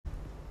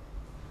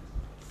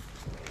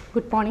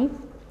Good morning.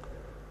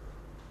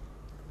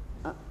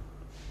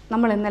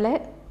 നമ്മൾ ഇന്നലെ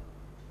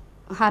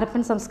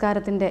ഹാരപ്പൻ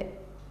സംസ്കാരത്തിൻ്റെ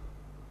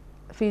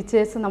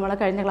ഫീച്ചേഴ്സ് നമ്മൾ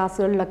കഴിഞ്ഞ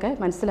ക്ലാസ്സുകളിലൊക്കെ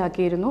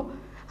മനസ്സിലാക്കിയിരുന്നു.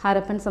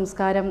 ഹാരപ്പൻ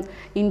സംസ്കാരം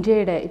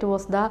ഇന്ത്യയുടെ it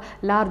was the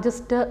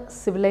largest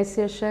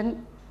civilisation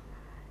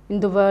in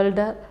the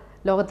world.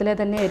 ലോകത്തിലെ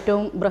തന്നെ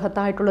ഏറ്റവും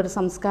ബൃഹത്തായിട്ടുള്ളൊരു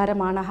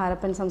സംസ്കാരമാണ്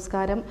ഹാരപ്പൻ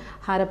സംസ്കാരം.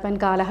 ഹാരപ്പൻ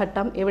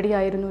കാലഘട്ടം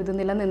എവിടെയായിരുന്നു ഇത്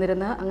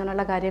നിലനിന്നിരുന്നത്,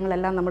 അങ്ങനെയുള്ള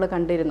കാര്യങ്ങളെല്ലാം നമ്മൾ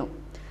കണ്ടിരുന്നു.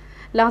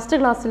 ലാസ്റ്റ്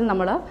ക്ലാസ്സിൽ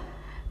നമ്മൾ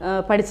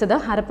പഠിച്ചത്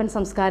ഹാരപ്പൻ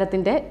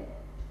സംസ്കാരത്തിൻ്റെ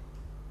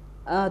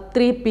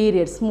 3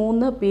 periods,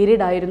 3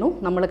 പീരീഡ് ആയിരുന്നു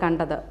നമ്മൾ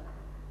കണ്ടത്.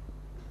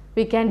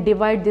 We can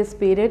divide this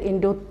period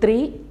into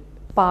 3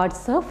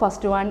 parts.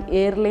 First one,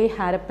 early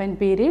Harappan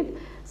period.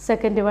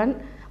 Second one,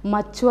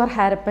 mature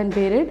Harappan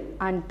period.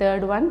 And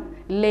third one,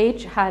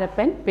 late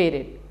Harappan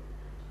period.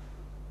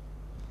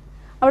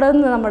 അവിടെ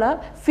നിന്ന് നമ്മൾ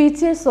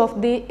features of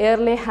the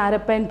early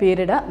Harappan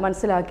period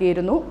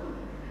മനസ്സിലാക്കിയിരുന്നു.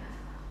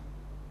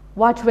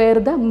 What were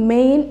the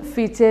main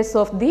features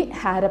of the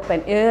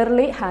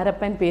early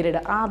Harappan period?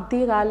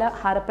 ആദ്യകാല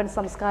ഹാരപ്പൻ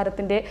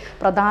സംസ്കാരത്തിൻ്റെ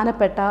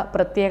പ്രധാനപ്പെട്ട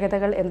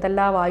പ്രത്യേകതകൾ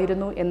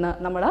എന്തെല്ലാമായിരുന്നു എന്ന്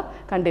നമ്മൾ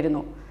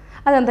കണ്ടിരുന്നു.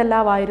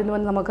 അതെന്തെല്ലാമായിരുന്നു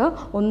എന്ന് നമുക്ക്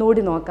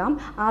ഒന്നുകൂടി നോക്കാം.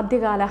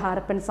 ആദ്യകാല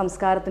ഹാരപ്പൻ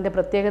സംസ്കാരത്തിൻ്റെ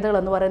പ്രത്യേകതകൾ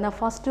എന്ന് പറയുന്നത്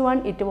first one,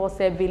 it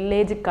was A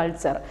village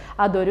culture.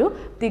 അതൊരു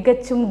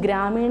തികച്ചും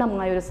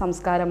ഗ്രാമീണമായൊരു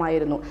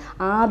സംസ്കാരമായിരുന്നു.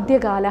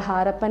 ആദ്യകാല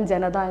ഹാരപ്പൻ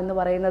ജനത എന്ന്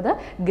പറയുന്നത്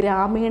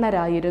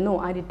ഗ്രാമീണരായിരുന്നു.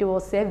 And it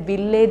was A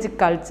village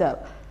culture.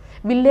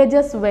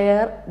 Villages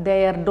wear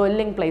there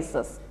dwelling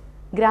places.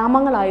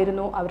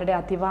 ഗ്രാമങ്ങളായിരുന്നു അവരുടെ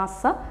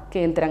അധിവാസ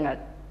കേന്ദ്രങ്ങൾ.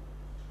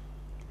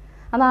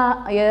 അത്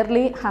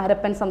ഏർലി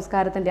ഹാരപ്പൻ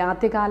സംസ്കാരത്തിൻ്റെ,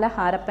 ആദ്യകാല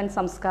ഹാരപ്പൻ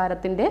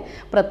സംസ്കാരത്തിൻ്റെ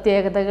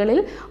പ്രത്യേകതകളിൽ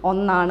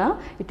ഒന്നാണ്.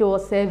 It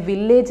was A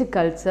village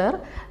culture.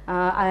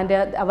 അതിൻ്റെ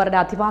അവരുടെ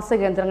അധിവാസ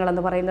കേന്ദ്രങ്ങൾ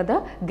എന്ന് പറയുന്നത്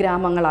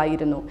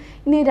ഗ്രാമങ്ങളായിരുന്നു.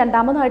 ഇനി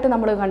രണ്ടാമതായിട്ട്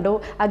നമ്മൾ കണ്ടു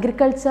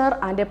agriculture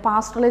and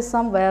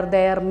പാസ്റ്ററലിസം wear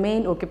there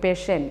main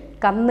occupation.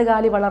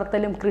 കന്നുകാലി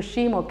വളർത്തലും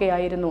കൃഷിയും ഒക്കെ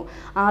ആയിരുന്നു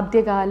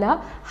ആദ്യകാല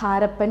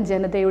ഹാരപ്പൻ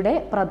ജനതയുടെ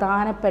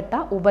പ്രധാനപ്പെട്ട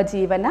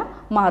ഉപജീവന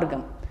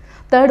മാർഗം.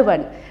 Third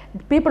one,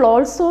 people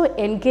also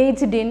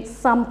engaged in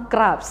some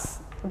crafts.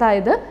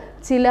 അതായത്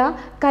ചില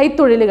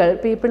കൈത്തൊഴിലുകൾ,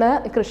 പീപ്പിൾ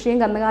കൃഷിയും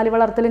കന്നുകാലി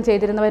വളർത്തലും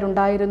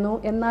ചെയ്തിരുന്നവരുണ്ടായിരുന്നു,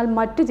 എന്നാൽ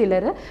മറ്റു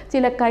ചിലർ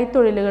ചില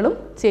കൈത്തൊഴിലുകളും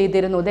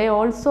ചെയ്തിരുന്നു. They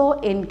also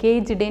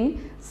engaged in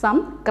some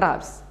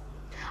crafts.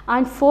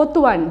 And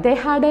fourth one, they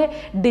had A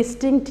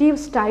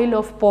distinctive style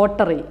of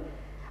pottery.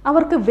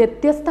 അവർക്ക്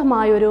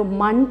വ്യത്യസ്തമായൊരു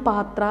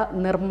മൺപാത്ര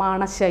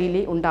നിർമ്മാണ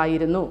ശൈലി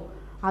ഉണ്ടായിരുന്നു.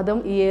 അതും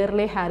ഈ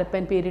ഏർലി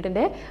ഹാരപ്പൻ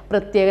പീരീഡിൻ്റെ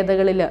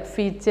പ്രത്യേകതകളിൽ,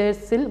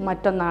 ഫീച്ചേഴ്സിൽ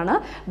മറ്റൊന്നാണ്.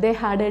 They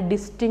had A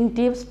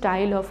distinctive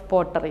style of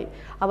pottery.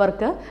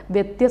 അവർക്ക്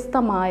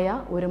വ്യത്യസ്തമായ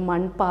ഒരു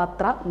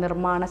മൺപാത്ര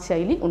നിർമ്മാണ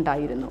ശൈലി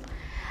ഉണ്ടായിരുന്നു.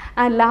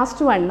 ആൻഡ്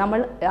ലാസ്റ്റ് വൺ,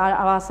 നമ്മൾ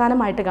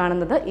അവസാനമായിട്ട്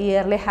കാണുന്നത് ഈ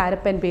early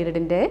Harappan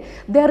പീരീഡിൻ്റെ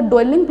there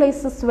dwelling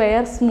places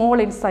wear small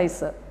in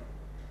size.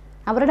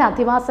 അവരുടെ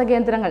അധിവാസ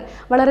കേന്ദ്രങ്ങൾ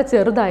വളരെ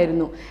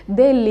ചെറുതായിരുന്നു.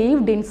 ദേ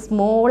ലീവ്ഡ് ഇൻ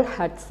സ്മോൾ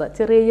ഹട്ട്സ്.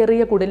 ചെറിയ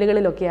ചെറിയ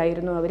കുടിലുകളിലൊക്കെ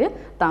ആയിരുന്നു അവർ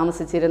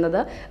താമസിച്ചിരുന്നത്.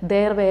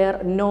 There wear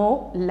no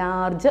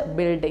large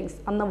buildings.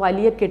 അന്ന്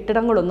വലിയ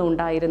കെട്ടിടങ്ങളൊന്നും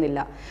ഉണ്ടായിരുന്നില്ല.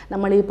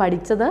 നമ്മൾ ഈ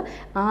പഠിച്ചത്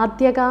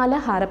ആദ്യകാല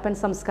ഹാരപ്പൻ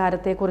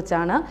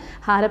സംസ്കാരത്തെക്കുറിച്ചാണ്.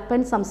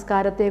 ഹാരപ്പൻ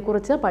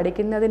സംസ്കാരത്തെക്കുറിച്ച്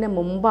പഠിക്കുന്നതിന്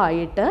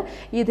മുമ്പായിട്ട്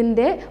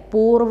ഇതിൻ്റെ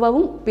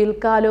പൂർവ്വവും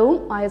പിൽക്കാലവും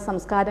ആയ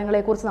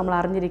സംസ്കാരങ്ങളെക്കുറിച്ച് നമ്മൾ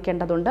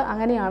അറിഞ്ഞിരിക്കേണ്ടതുണ്ട്.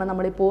 അങ്ങനെയാണ്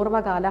നമ്മൾ ഈ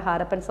പൂർവ്വകാല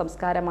ഹാരപ്പൻ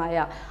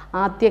സംസ്കാരമായ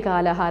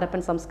ആദ്യകാല ഹാരപ്പൻ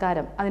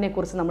സംസ്കാരം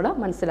അതിനെക്കുറിച്ച് നമ്മൾ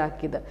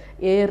മനസ്സിലാക്കിയത്.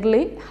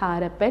 ഏർലി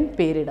ഹാരപ്പൻ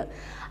പീരീഡ്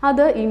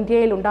അത്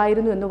ഇന്ത്യയിൽ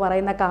ഉണ്ടായിരുന്നു എന്ന്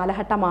പറയുന്ന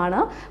കാലഘട്ടമാണ്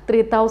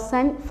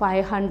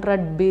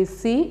 3500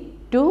 BC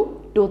to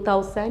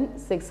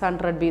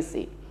 2600 BC.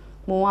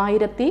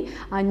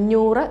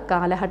 3500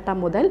 കാലഘട്ടം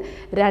മുതൽ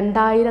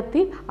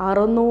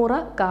 2600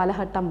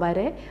 കാലഘട്ടം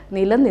വരെ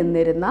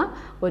നിലനിന്നിരുന്ന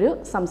ഒരു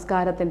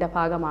സംസ്കാരത്തിൻ്റെ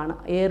ഭാഗമാണ്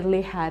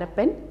ഏർലി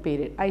ഹാരപ്പൻ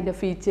പീരീഡ്. അതിൻ്റെ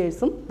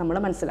ഫീച്ചേഴ്സും നമ്മൾ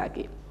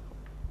മനസ്സിലാക്കി.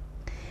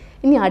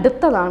 ഇനി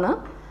അടുത്തതാണ്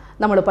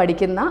നമ്മൾ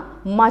പഠിക്കുന്ന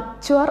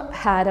മച്വർ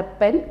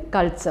ഹാരപ്പൻ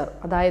കൾച്ചർ,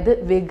 അതായത്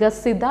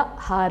വികസിത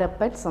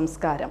ഹാരപ്പൻ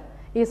സംസ്കാരം.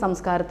 ഈ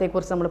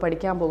സംസ്കാരത്തെക്കുറിച്ച് നമ്മൾ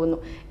പഠിക്കാൻ പോകുന്നു.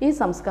 ഈ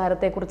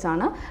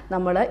സംസ്കാരത്തെക്കുറിച്ചാണ്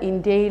നമ്മൾ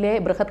ഇന്ത്യയിലെ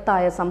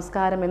ബൃഹത്തായ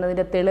സംസ്കാരം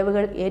എന്നതിൻ്റെ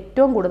തെളിവുകൾ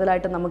ഏറ്റവും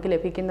കൂടുതലായിട്ട് നമുക്ക്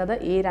ലഭിക്കുന്നത്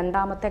ഈ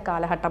രണ്ടാമത്തെ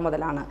കാലഘട്ടം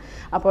മുതലാണ്.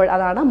 അപ്പോൾ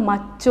അതാണ്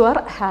മച്വർ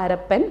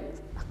ഹാരപ്പൻ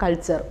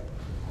കൾച്ചർ.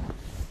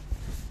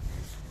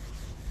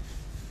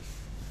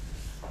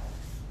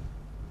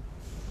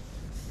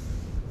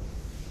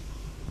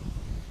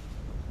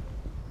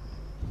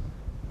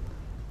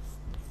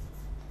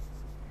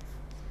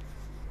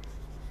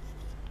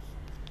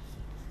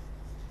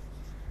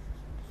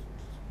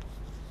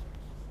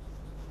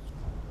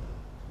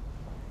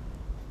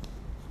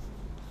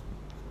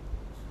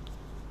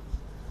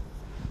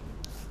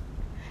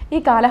 ഈ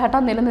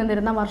കാലഘട്ടം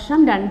നിലനിന്നിരുന്ന വർഷം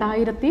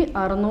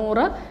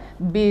 2600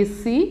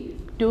 BC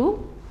to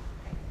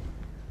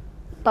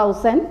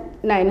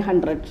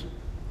 1900.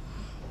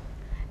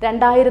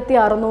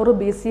 2600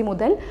 BC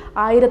മുതൽ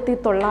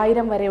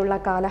 1900 വരെയുള്ള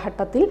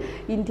കാലഘട്ടത്തിൽ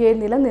ഇന്ത്യയിൽ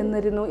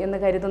നിലനിന്നിരുന്നു എന്ന്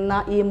കരുതുന്ന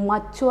ഈ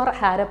മച്വർ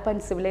ഹാരപ്പൻ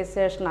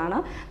സിവിലൈസേഷനാണ്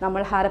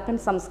നമ്മൾ ഹാരപ്പൻ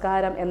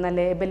സംസ്കാരം എന്ന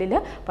ലേബലിൽ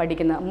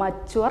പഠിക്കുന്നത്.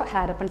 Mature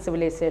Harappan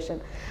civilisation.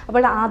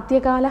 അപ്പോൾ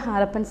ആദ്യകാല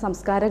ഹാരപ്പൻ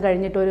സംസ്കാരം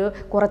കഴിഞ്ഞിട്ടൊരു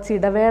കുറച്ച്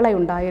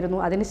ഇടവേളയുണ്ടായിരുന്നു.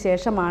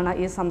 അതിനുശേഷമാണ്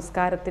ഈ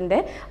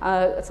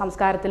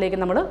സംസ്കാരത്തിലേക്ക്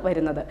നമ്മൾ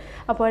വരുന്നത്.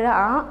 അപ്പോൾ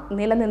ആ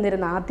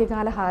നിലനിന്നിരുന്ന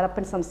ആദ്യകാല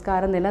ഹാരപ്പൻ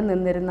സംസ്കാരം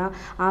നിലനിന്നിരുന്ന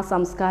ആ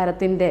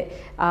സംസ്കാരത്തിൻ്റെ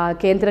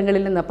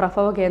കേന്ദ്രങ്ങളിൽ നിന്ന്,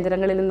 പ്രഭവ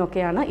കേന്ദ്രങ്ങളിൽ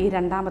നിന്നൊക്കെയാണ് ഈ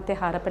രണ്ടാമത്തെ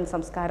ഹാരപ്പൻ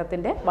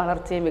സംസ്കാരത്തിൻ്റെ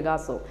വളർച്ചയും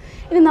വികാസവും.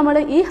 ഇനി നമ്മൾ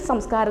ഈ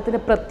സംസ്കാരത്തിൻ്റെ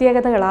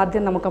പ്രത്യേകതകൾ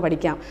ആദ്യം നമുക്ക്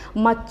പഠിക്കാം.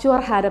 Mature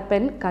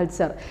Harappan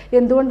culture.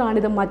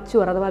 എന്തുകൊണ്ടാണിത്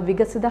മച്വർ അഥവാ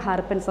വികസിത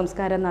ഹാരപ്പൻ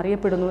സംസ്കാരം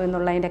എന്നറിയപ്പെടുന്നു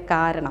എന്നുള്ളതിൻ്റെ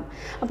കാരണം.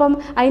 അപ്പം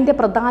അതിൻ്റെ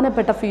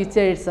പ്രധാനപ്പെട്ട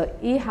ഫീച്ചേഴ്സ്,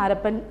 ഈ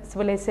ഹാരപ്പൻ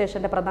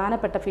സിവിലൈസേഷൻ്റെ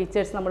പ്രധാനപ്പെട്ട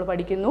ഫീച്ചേഴ്സ് നമ്മൾ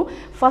പഠിക്കുന്നു.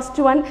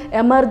 First one,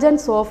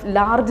 emergence of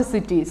large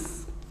cities.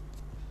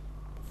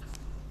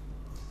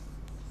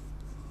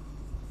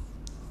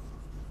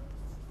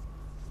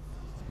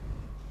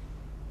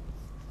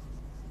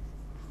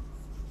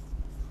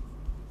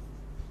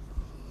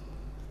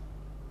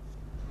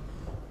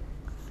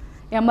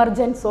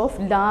 Emergence of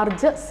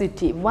large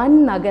city, വൻ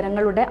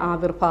നഗരങ്ങളുടെ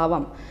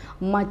ആവിർഭാവം.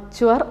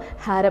 മച്വർ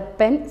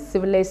ഹാരപ്പൻ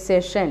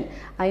സിവിലൈസേഷൻ,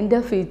 അതിൻ്റെ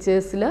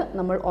ഫീച്ചേഴ്സിൽ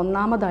നമ്മൾ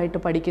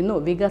ഒന്നാമതായിട്ട് പഠിക്കുന്നു.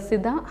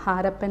 വികസിത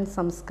ഹാരപ്പൻ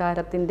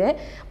സംസ്കാരത്തിൻ്റെ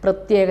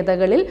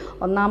പ്രത്യേകതകളിൽ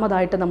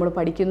ഒന്നാമതായിട്ട് നമ്മൾ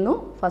പഠിക്കുന്നു.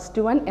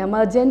 First one,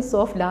 emergence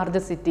of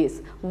large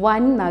cities,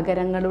 വൻ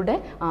നഗരങ്ങളുടെ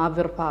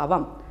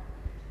ആവിർഭാവം.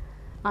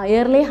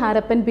 ഏർലി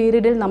ഹാരപ്പൻ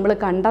പീരീഡിൽ നമ്മൾ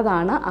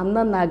കണ്ടതാണ്,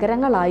 അന്ന്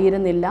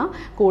നഗരങ്ങളായിരുന്നില്ല,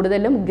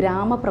 കൂടുതലും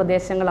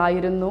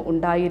ഗ്രാമപ്രദേശങ്ങളായിരുന്നു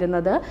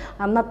ഉണ്ടായിരുന്നത്.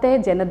 അന്നത്തെ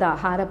ജനത,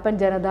 ഹാരപ്പൻ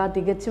ജനത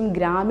തികച്ചും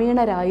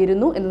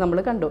ഗ്രാമീണരായിരുന്നു എന്ന്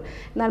നമ്മൾ കണ്ടു.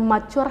 എന്നാൽ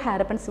മച്വർ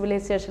ഹാരപ്പൻ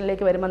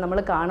സിവിലൈസേഷനിലേക്ക് വരുമ്പോൾ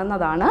നമ്മൾ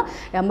കാണുന്നതാണ്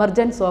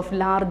എമർജൻസ് ഓഫ്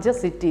ലാർജ്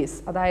സിറ്റീസ്.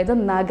 അതായത്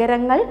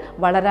നഗരങ്ങൾ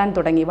വളരാൻ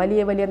തുടങ്ങി,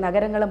 വലിയ വലിയ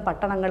നഗരങ്ങളും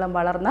പട്ടണങ്ങളും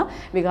വളർന്ന്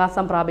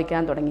വികാസം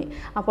പ്രാപിക്കാൻ തുടങ്ങി.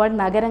 അപ്പോൾ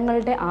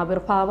നഗരങ്ങളുടെ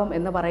ആവിർഭാവം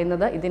എന്ന്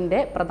പറയുന്നത്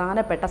ഇതിൻ്റെ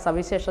പ്രധാനപ്പെട്ട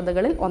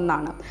സവിശേഷതകളിൽ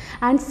ഒന്നാണ്.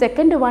 And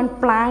second one,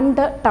 planned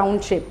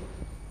township.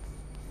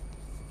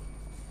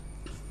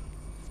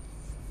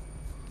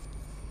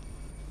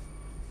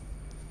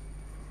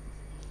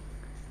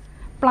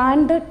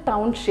 Planned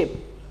township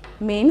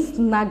means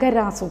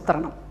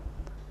നഗരാസൂത്രണം.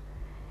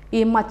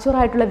 ഈ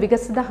മച്ചുറായിട്ടുള്ള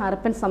വികസിത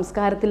ഹാരപ്പൻ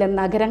സംസ്കാരത്തിലെ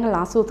നഗരങ്ങൾ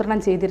ആസൂത്രണം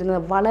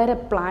ചെയ്തിരുന്നത് വളരെ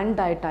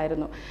പ്ലാൻഡ്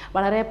ആയിട്ടായിരുന്നു.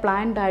 വളരെ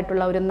പ്ലാൻഡ്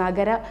ആയിട്ടുള്ള ഒരു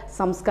നഗര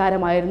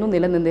സംസ്കാരമായിരുന്നു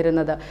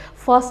നിലനിന്നിരുന്നത്.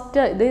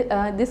 First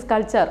this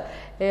culture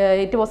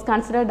it was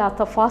considered as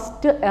the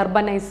first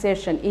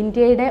എർബനൈസേഷൻ.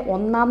 ഇന്ത്യയുടെ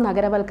ഒന്നാം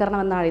നഗരവൽക്കരണം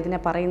എന്നാണ് ഇതിനെ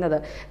പറയുന്നത്.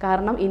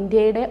 കാരണം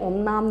ഇന്ത്യയുടെ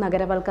ഒന്നാം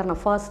നഗരവൽക്കരണം,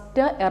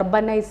 ഫസ്റ്റ്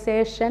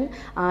എർബനൈസേഷൻ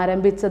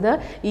ആരംഭിച്ചത്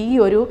ഈ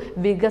ഒരു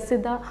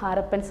വികസിത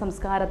ഹാരപ്പൻ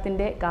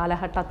സംസ്കാരത്തിൻ്റെ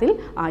കാലഘട്ടത്തിൽ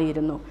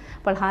ആയിരുന്നു.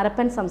 അപ്പോൾ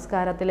ഹാരപ്പൻ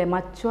സംസ്കാരത്തിലെ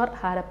മച്വർ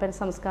ഹാരപ്പൻ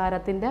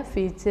സംസ്കാരത്തിൻ്റെ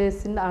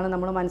ഫീച്ചേഴ്സിനാണ്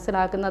നമ്മൾ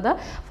മനസ്സിലാക്കുന്നത്.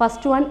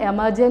 First one,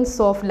 emergence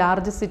of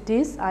large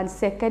cities. And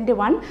second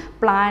one,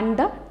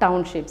 planned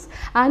ടൗൺഷിപ്സ്.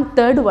 And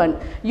third one,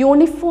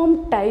 uniform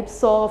types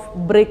of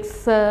bricks,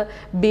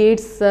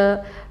 beads,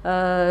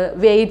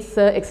 weights,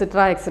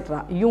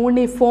 etc.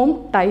 Uniform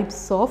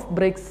types of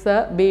bricks,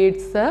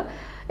 beads,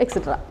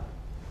 etc.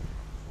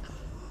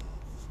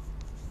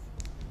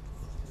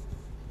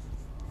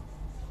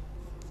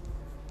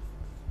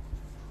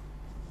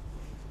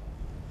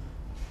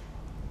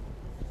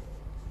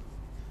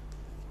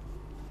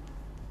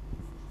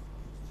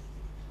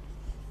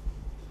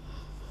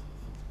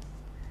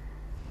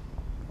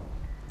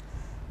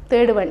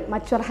 Third one,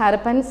 mature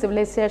Harappan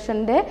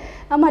സിവിലൈസേഷൻ്റെ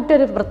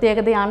മറ്റൊരു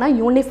പ്രത്യേകതയാണ്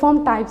uniform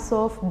types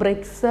of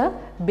BRICS,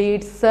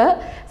 beads,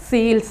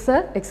 seals,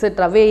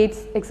 etcetera,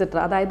 weights, etcetera.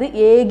 അതായത്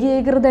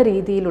ഏകീകൃത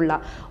രീതിയിലുള്ള,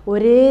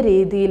 ഒരേ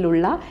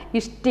രീതിയിലുള്ള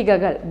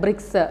ഇഷ്ടികകൾ,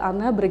 BRICS,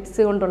 അന്ന്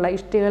BRICS കൊണ്ടുള്ള,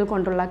 ഇഷ്ടികകൾ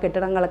കൊണ്ടുള്ള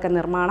കെട്ടിടങ്ങളൊക്കെ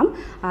നിർമ്മാണം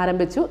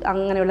ആരംഭിച്ചു.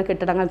 അങ്ങനെയുള്ള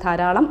കെട്ടിടങ്ങൾ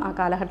ധാരാളം ആ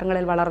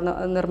കാലഘട്ടങ്ങളിൽ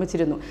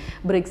നിർമ്മിച്ചിരുന്നു.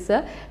 ബ്രിക്സ്,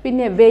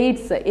 പിന്നെ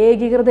വെയ്റ്റ്സ്,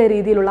 ഏകീകൃത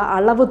രീതിയിലുള്ള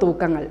അളവ്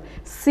തൂക്കങ്ങൾ,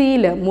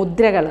 സീല്,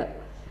 മുദ്രകൾ,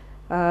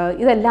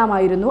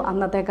 ഇതെല്ലാമായിരുന്നു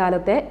അന്നത്തെ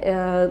കാലത്തെ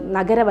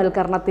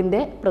നഗരവൽക്കരണത്തിൻ്റെ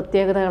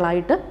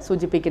പ്രത്യേകതകളായിട്ട്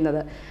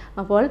സൂചിപ്പിക്കുന്നത്.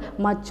 അപ്പോൾ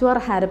മച്വർ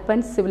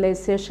ഹാരപ്പൻ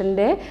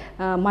സിവിലൈസേഷൻ്റെ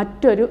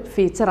മറ്റൊരു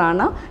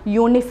ഫീച്ചറാണ്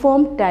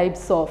uniform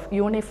types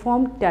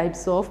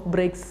of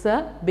BRICS,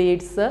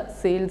 beads,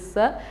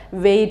 seals,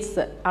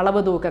 weights,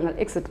 അളവ് തൂക്കങ്ങൾ,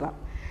 etcetera.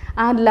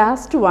 And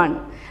last one,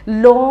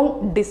 long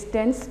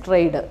distance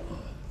trade.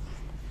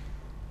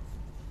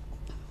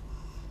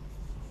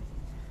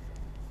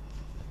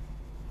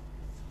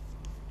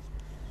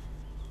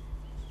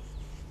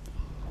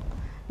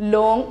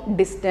 Long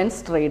distance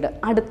trade.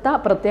 അടുത്ത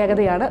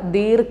പ്രത്യേകതയാണ്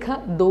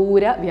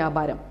ദീർഘദൂര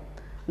വ്യാപാരം.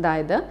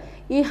 അതായത്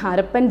ഈ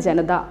ഹരപ്പൻ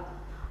ജനത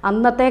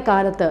അന്നത്തെ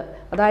കാലത്ത്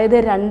അതായത്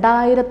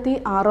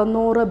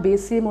 2600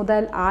 BC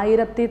മുതൽ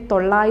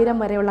 1900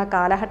 വരെയുള്ള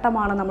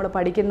കാലഘട്ടമാണ് നമ്മൾ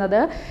പഠിക്കുന്നത്.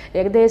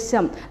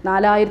 ഏകദേശം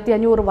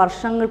 4500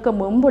 വർഷങ്ങൾക്ക്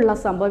മുമ്പുള്ള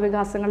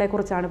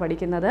സംഭവവികാസങ്ങളെക്കുറിച്ചാണ്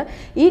പഠിക്കുന്നത്.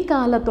 ഈ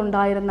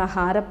കാലത്തുണ്ടായിരുന്ന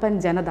ഹാരപ്പൻ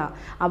ജനത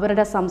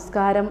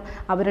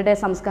അവരുടെ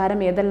സംസ്കാരം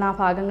ഏതെല്ലാം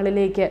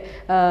ഭാഗങ്ങളിലേക്ക്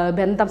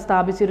ബന്ധം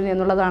സ്ഥാപിച്ചിരുന്നു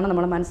എന്നുള്ളതാണ്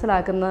നമ്മൾ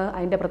മനസ്സിലാക്കുന്നത്.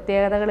 അതിൻ്റെ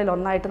പ്രത്യേകതകളിൽ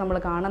ഒന്നായിട്ട് നമ്മൾ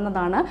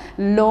കാണുന്നതാണ്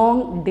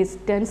ലോങ്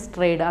ഡിസ്റ്റൻസ്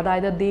ട്രേഡ്,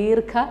 അതായത്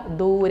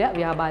ദീർഘദൂര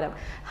വ്യാപാരം.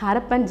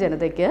 ഹാരപ്പൻ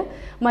ജനതയ്ക്ക്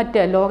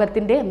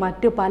ലോകത്തിൻ്റെ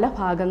മറ്റു പല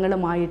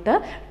ഭാഗങ്ങളുമായിട്ട്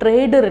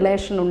ട്രേഡ്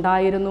റിലേഷൻ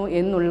ഉണ്ടായിരുന്നു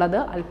എന്നുള്ളത്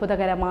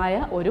അത്ഭുതകരമായ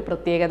ഒരു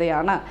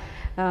പ്രത്യേകതയാണ്.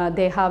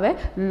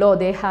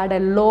 they had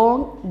a long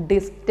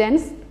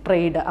distance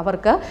trade.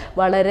 അവർക്ക്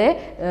വളരെ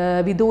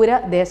വിദൂര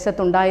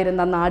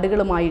ദേശത്തുണ്ടായിരുന്ന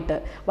നാടുകളുമായിട്ട്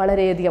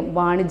വളരെയധികം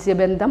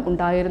വാണിജ്യബന്ധം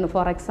ഉണ്ടായിരുന്നു.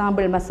 ഫോർ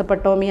എക്സാമ്പിൾ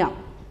മെസപ്പൊട്ടോമിയ,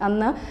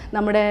 അന്ന്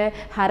നമ്മുടെ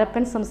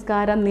ഹരപ്പൻ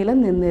സംസ്കാരം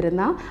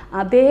നിലനിന്നിരുന്ന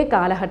അതേ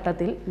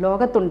കാലഘട്ടത്തിൽ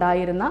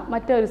ലോകത്തുണ്ടായിരുന്ന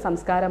മറ്റൊരു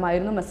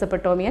സംസ്കാരമായിരുന്നു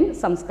മെസപ്പൊട്ടോമിയൻ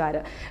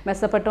സംസ്കാരം.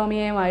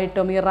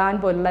 മെസപ്പൊട്ടോമിയയുമായിട്ടും ഇറാൻ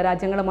പോലുള്ള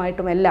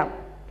രാജ്യങ്ങളുമായിട്ടുമെല്ലാം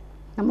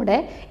നമ്മുടെ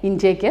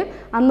ഇന്ത്യക്ക്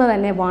അന്ന്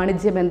തന്നെ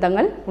വാണിജ്യ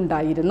ബന്ധങ്ങൾ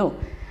ഉണ്ടായിരുന്നു.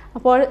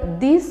 അപ്പോൾ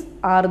these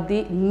are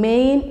the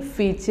main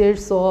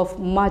features of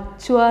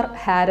mature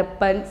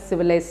Harappan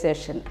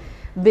civilisation.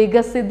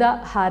 വികസിത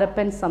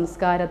ഹാരപ്പൻ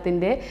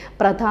സംസ്കാരത്തിൻ്റെ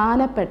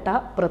പ്രധാനപ്പെട്ട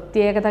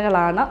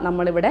പ്രത്യേകതകളാണ്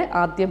നമ്മളിവിടെ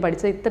ആദ്യം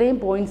പഠിച്ചത്. ഇത്രയും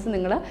പോയിൻറ്റ്സ്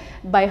നിങ്ങൾ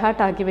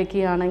ബൈഹാർട്ടാക്കി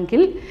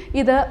വെക്കുകയാണെങ്കിൽ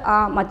ഇത് ആ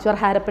മച്വർ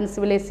ഹാരപ്പൻ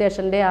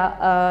സിവിലൈസേഷൻ്റെ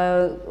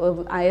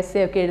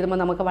എസ്സേ ഒക്കെ എഴുതുമ്പോൾ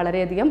നമുക്ക്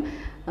വളരെയധികം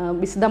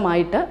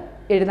വിശദമായിട്ട്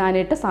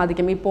എഴുതാനായിട്ട്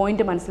സാധിക്കും, ഈ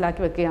പോയിന്റ്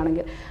മനസ്സിലാക്കി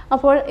വെക്കുകയാണെങ്കിൽ.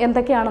 അപ്പോൾ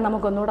എന്തൊക്കെയാണ്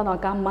നമുക്കൊന്നുകൂടെ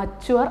നോക്കാം.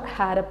 Mature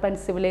Harappan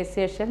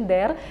civilisation,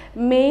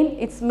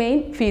 it's main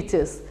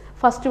features.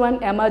 First one,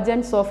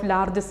 emergence of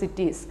large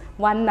cities,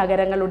 വൻ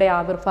നഗരങ്ങളുടെ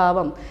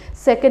ആവിർഭാവം.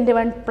 Second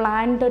one,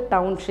 planned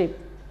township,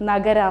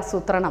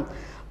 നഗരാസൂത്രണം.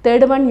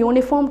 Third one,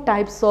 uniform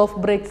types of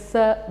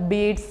BRICS,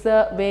 beads,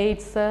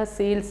 weights,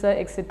 seals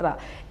etcetera.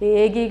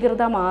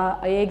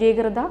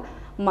 ഏകീകൃത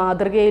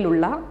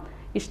മാതൃകയിലുള്ള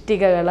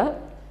ഇഷ്ടികകൾ,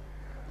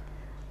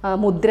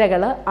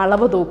 മുദ്രകൾ,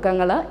 അളവ്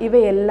തൂക്കങ്ങൾ,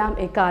 ഇവയെല്ലാം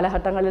ഈ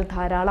കാലഘട്ടങ്ങളിൽ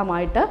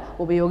ധാരാളമായിട്ട്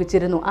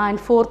ഉപയോഗിച്ചിരുന്നു.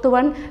 And fourth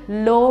one,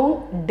 long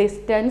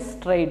distance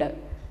trade.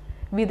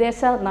 വിദേശ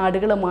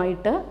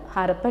നാടുകളുമായിട്ട്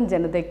ഹരപ്പൻ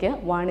ജനതയ്ക്ക്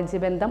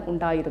വാണിജ്യബന്ധം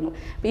ഉണ്ടായിരുന്നു.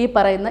 ഈ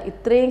പറയുന്ന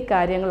ഇത്രയും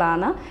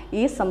കാര്യങ്ങളാണ്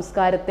ഈ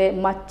സംസ്കാരത്തെ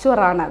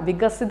മച്വറാണ്,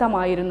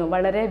 വികസിതമായിരുന്നു,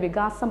 വളരെ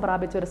വികാസം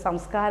പ്രാപിച്ച ഒരു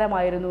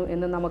സംസ്കാരമായിരുന്നു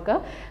എന്ന് നമുക്ക്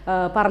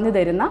പറഞ്ഞു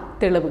തരുന്ന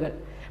തെളിവുകൾ.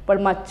 അപ്പോൾ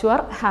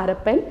മച്വർ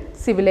ഹാരപ്പൻ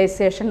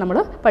സിവിലൈസേഷൻ നമ്മൾ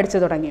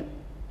പഠിച്ചു തുടങ്ങി.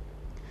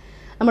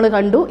 നമ്മൾ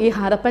കണ്ടു ഈ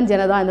ഹാരപ്പൻ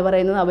ജനത എന്ന്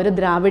പറയുന്നത് അവർ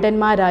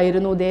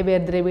ദ്രാവിഡന്മാരായിരുന്നു,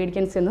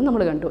 ദ്രവീഡിയൻസ് എന്ന്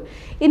നമ്മൾ കണ്ടു.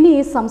 ഇനി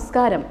ഈ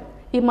സംസ്കാരം,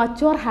 ഈ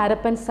മച്വർ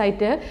ഹാരപ്പൻ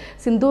സൈറ്റ്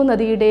സിന്ധു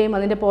നദിയുടെയും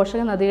അതിൻ്റെ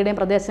പോഷക നദിയുടെയും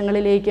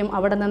പ്രദേശങ്ങളിലേക്കും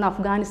അവിടെ നിന്ന്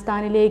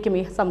അഫ്ഗാനിസ്ഥാനിലേക്കും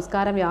ഈ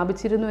സംസ്കാരം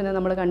വ്യാപിച്ചിരുന്നു എന്ന്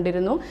നമ്മൾ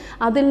കണ്ടിരുന്നു.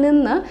 അതിൽ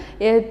നിന്ന്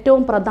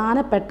ഏറ്റവും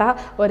പ്രധാനപ്പെട്ട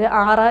ഒരു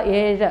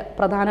 6-7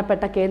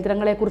 പ്രധാനപ്പെട്ട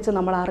കേന്ദ്രങ്ങളെക്കുറിച്ച്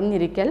നമ്മൾ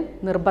അറിഞ്ഞിരിക്കൽ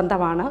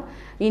നിർബന്ധമാണ്.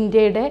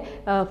 ഇന്ത്യയുടെ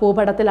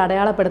ഭൂപടത്തിൽ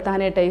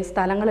അടയാളപ്പെടുത്താനായിട്ട് ഈ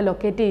സ്ഥലങ്ങൾ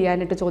ലൊക്കേറ്റ്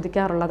ചെയ്യാനായിട്ട്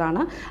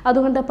ചോദിക്കാറുള്ളതാണ്.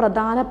 അതുകൊണ്ട്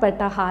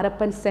പ്രധാനപ്പെട്ട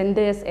ഹാരപ്പൻ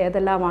സെൻറ്റേഴ്സ്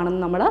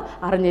ഏതെല്ലാമാണെന്ന് നമ്മൾ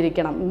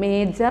അറിഞ്ഞിരിക്കണം.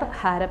 Major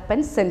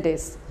Harappan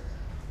centres.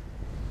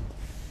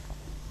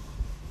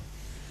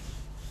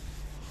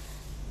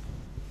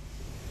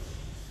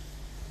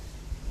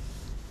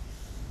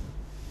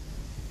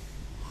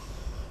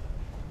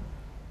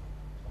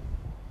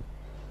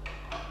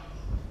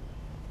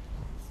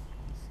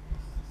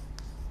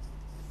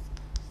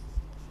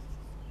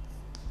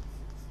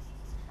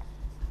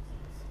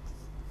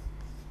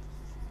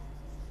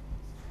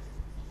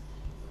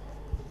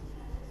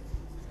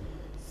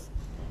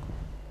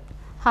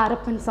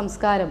 ഹാരപ്പൻ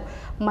സംസ്കാരം,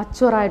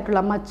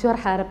 മച്വർ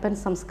ഹാരപ്പൻ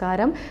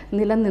സംസ്കാരം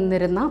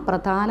നിലനിന്നിരുന്ന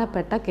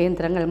പ്രധാനപ്പെട്ട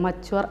കേന്ദ്രങ്ങൾ,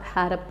 മച്വർ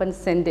ഹാരപ്പൻ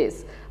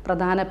സെൻറ്റേഴ്സ്,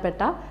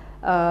 പ്രധാനപ്പെട്ട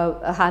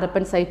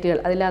ഹാരപ്പൻ സൈറ്റുകൾ.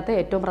 അതിനകത്ത്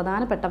ഏറ്റവും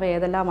പ്രധാനപ്പെട്ടവ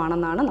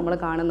ഏതെല്ലാമാണെന്നാണ് നമ്മൾ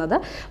കാണുന്നത്.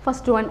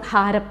 First one,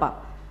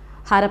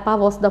 Harappa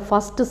was the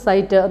first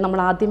sight.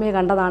 നമ്മൾ ആദ്യമേ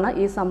കണ്ടതാണ്.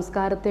 ഈ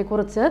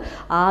സംസ്കാരത്തെക്കുറിച്ച്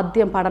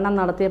ആദ്യം പഠനം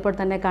നടത്തിയപ്പോൾ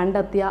തന്നെ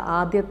കണ്ടെത്തിയ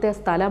ആദ്യത്തെ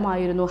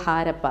സ്ഥലമായിരുന്നു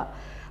ഹാരപ്പ.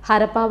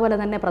 ഹരപ്പ പോലെ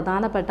തന്നെ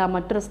പ്രധാനപ്പെട്ട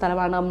മറ്റൊരു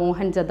സ്ഥലമാണ്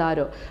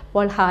മോഹൻജദാരോ.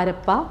 അപ്പോൾ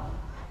Harappa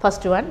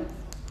first one.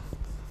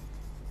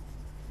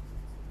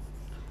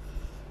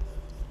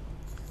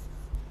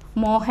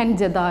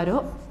 Mohenjo-daro,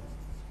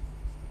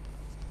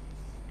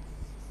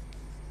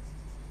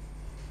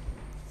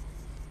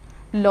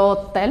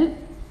 Lothal,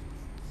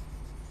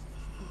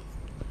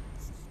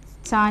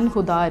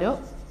 Chanhudaro,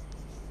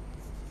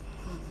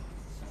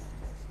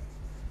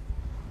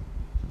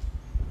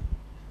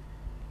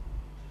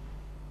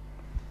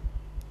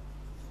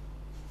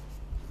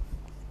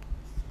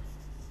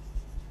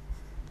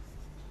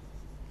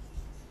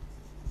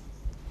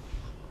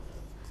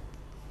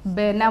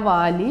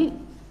 ബനവാലി,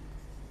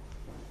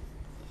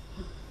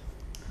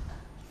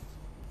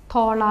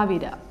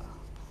 തോളാവിര.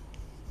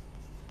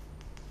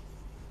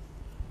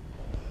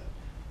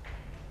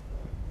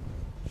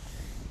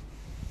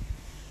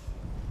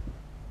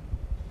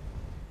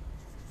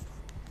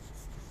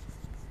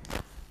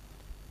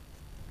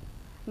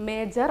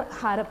 Major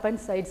Harappan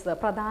sites,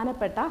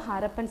 പ്രധാനപ്പെട്ട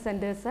ഹാരപ്പൻ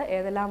സെൻറ്റേഴ്സ്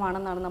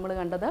ഏതെല്ലാമാണെന്നാണ് നമ്മൾ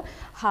കണ്ടത്.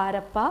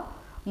 ഹാരപ്പ,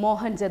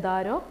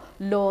 മോഹൻജദാരോ,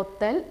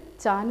 ലോത്തൽ,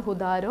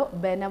 ചാൻഹുദാരോ,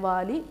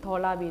 ബനവാലി,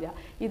 ധോളാവീര.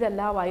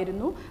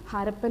 ഇതെല്ലാമായിരുന്നു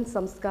ഹാരപ്പൻ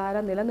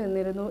സംസ്കാരം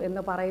നിലനിന്നിരുന്നു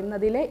എന്ന്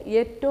പറയുന്നതിലെ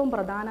ഏറ്റവും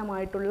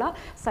പ്രധാനമായിട്ടുള്ള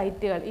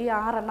സൈറ്റുകൾ. ഈ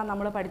 6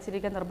 നമ്മൾ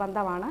പഠിച്ചിരിക്കുന്ന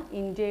നിർബന്ധമാണ്.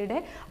 ഇന്ത്യയുടെ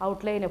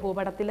ഔട്ട്ലൈന്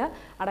ഭൂപടത്തിൽ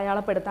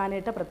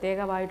അടയാളപ്പെടുത്താനായിട്ട്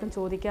പ്രത്യേകമായിട്ടും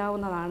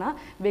ചോദിക്കാവുന്നതാണ്.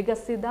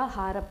 വികസിത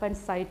ഹാരപ്പൻ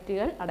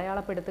സൈറ്റുകൾ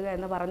അടയാളപ്പെടുത്തുക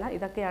എന്ന് പറഞ്ഞാൽ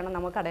ഇതൊക്കെയാണ്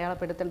നമുക്ക്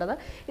അടയാളപ്പെടുത്തേണ്ടത്.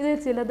 ഇതിൽ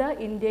ചിലത്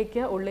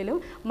ഇന്ത്യക്ക് ഉള്ളിലും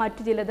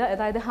മറ്റു ചിലത്,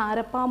 അതായത്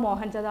ഹാരപ്പ,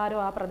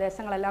 മോഹൻജദാരോ ആ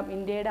പ്രദേശങ്ങളെല്ലാം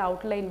ഇന്ത്യയുടെ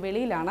ഔട്ട്ലൈൻ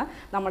വെളിയിലാണ്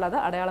നമ്മളത്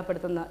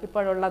അടയാളപ്പെടുത്തുന്നത്.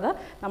 ഇപ്പോഴുള്ളത്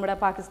നമ്മുടെ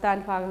പാകിസ്ഥാൻ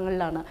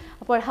ഭാഗങ്ങളിലാണ്.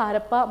 അപ്പോൾ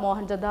ഹാരപ്പ,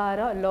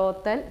 മോഹൻജദാരോ,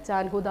 ലോത്തൽ,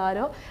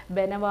 ചാൻഹുദാരോ,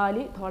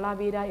 ബനവാലി,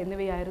 ധോളാവീര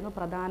എന്നിവയായിരുന്നു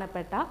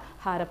പ്രധാനപ്പെട്ട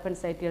ഹാരപ്പൻ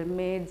സൈറ്റുകൾ,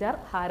 മേജർ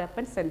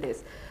ഹാരപ്പൻ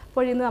സെൻറ്റേഴ്സ്.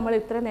 അപ്പോൾ ഇന്ന് നമ്മൾ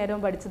ഇത്രയും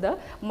നേരവും പഠിച്ചത്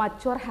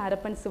മച്വർ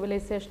ഹാരപ്പൻ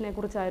സിവിലൈസേഷനെ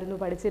കുറിച്ചായിരുന്നു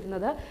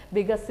പഠിച്ചിരുന്നത്.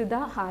 വികസിത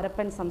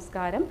ഹാരപ്പൻ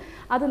സംസ്കാരം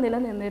അത്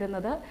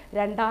നിലനിന്നിരുന്നത്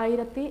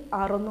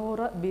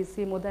 2600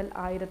 BC മുതൽ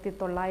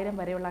 1900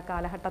 വരെയുള്ള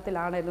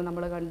കാലഘട്ടത്തിലാണ് എന്ന്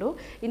നമ്മൾ കണ്ടു.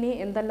 ഇനി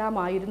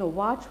എന്തെല്ലാമായിരുന്നു,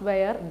 what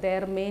wear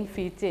there main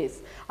features,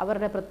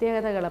 അവരുടെ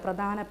പ്രത്യേകതകൾ,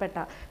 പ്രധാനപ്പെട്ട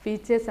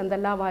ഫീച്ചേഴ്സ്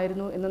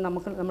എന്തെല്ലാമായിരുന്നു എന്ന്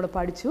നമ്മൾ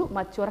പഠിച്ചു.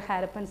 Mature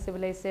Harappan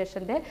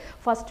സിവിലൈസേഷൻ്റെ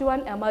first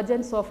one,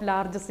 emergence of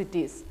large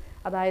cities,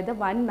 അതായത്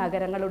വൻ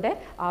നഗരങ്ങളുടെ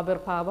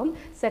ആവിർഭാവം.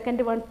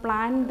 Second one,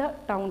 planned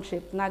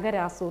township,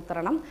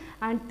 നഗരാസൂത്രണം.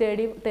 And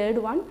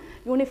third one,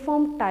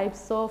 uniform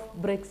types of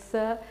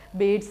BRICS,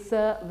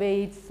 beads,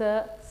 weights,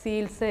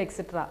 seals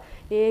etcetera.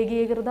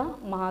 ഏകീകൃത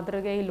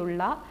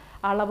മാതൃകയിലുള്ള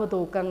അളവ്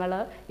തൂക്കങ്ങൾ,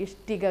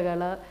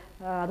 ഇഷ്ടികകൾ,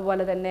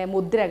 അതുപോലെ തന്നെ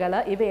മുദ്രകൾ,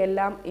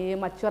 ഇവയെല്ലാം ഈ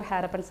മച്വർ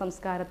ഹാരപ്പൻ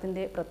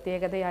സംസ്കാരത്തിൻ്റെ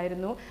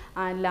പ്രത്യേകതയായിരുന്നു.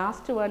 And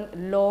last one,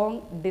 long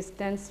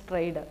distance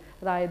trade,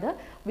 അതായത്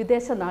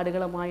വിദേശ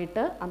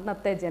നാടുകളുമായിട്ട്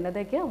അന്നത്തെ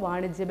ജനതയ്ക്ക്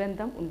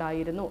വാണിജ്യബന്ധം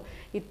ഉണ്ടായിരുന്നു.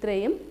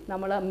 ഇത്രയും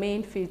നമ്മൾ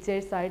മെയിൻ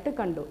ഫീച്ചേഴ്സായിട്ട്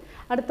കണ്ടു.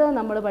 അടുത്തത്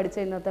നമ്മൾ പഠിച്ച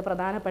ഇന്നത്തെ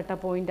പ്രധാനപ്പെട്ട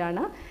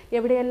പോയിൻ്റാണ്,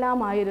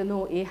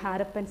 എവിടെയെല്ലാമായിരുന്നു ഈ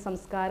ഹാരപ്പൻ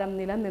സംസ്കാരം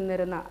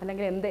നിലനിന്നിരുന്ന,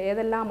 അല്ലെങ്കിൽ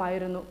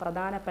ഏതെല്ലാമായിരുന്നു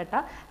പ്രധാനപ്പെട്ട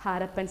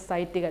ഹാരപ്പൻ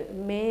സൈറ്റുകൾ,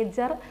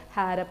 major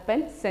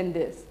Harappan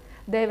centres.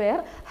 They were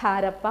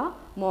Harappa,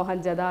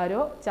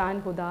 Mohenjo-daro,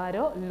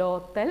 Chandhudaro,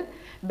 Lothal,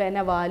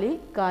 Benawali,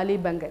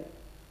 Kalibangan,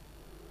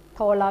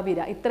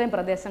 Dholavira. ഇത്രയും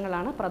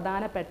പ്രദേശങ്ങളാണ്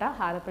പ്രധാനപ്പെട്ട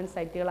ഹാരപ്പൻ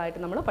സൈറ്റുകളായിട്ട്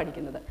നമ്മൾ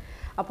പഠിക്കുന്നത്.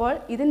 അപ്പോൾ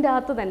ഇതിൻ്റെ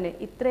അകത്ത് തന്നെ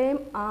ഇത്രയും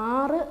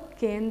 6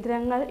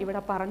 കേന്ദ്രങ്ങൾ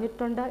ഇവിടെ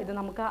പറഞ്ഞിട്ടുണ്ട്. ഇത്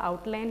നമുക്ക്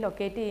ഔട്ട്ലൈൻ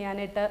ലൊക്കേറ്റ്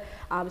ചെയ്യാനായിട്ട്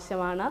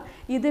ആവശ്യമാണ്.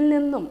 ഇതിൽ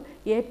നിന്നും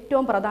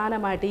ഏറ്റവും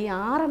പ്രധാനമായിട്ട് ഈ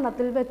 6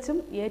 എണ്ണത്തിൽ വെച്ചും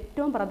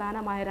ഏറ്റവും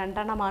പ്രധാനമായ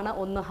 2 എണ്ണമാണ്.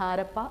 ഒന്ന്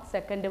ഹാരപ്പ,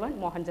 സെക്കൻഡ് വൺ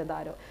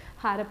മോഹൻജദാരോ.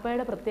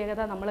 ഹാരപ്പയുടെ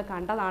പ്രത്യേകത നമ്മൾ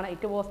കണ്ടതാണ്.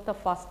 It was the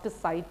first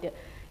sight.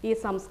 ഈ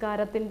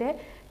സംസ്കാരത്തിൻ്റെ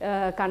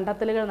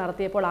കണ്ടെത്തലുകൾ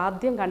നടത്തിയപ്പോൾ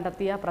ആദ്യം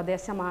കണ്ടെത്തിയ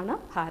പ്രദേശമാണ്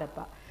ഹാരപ്പ.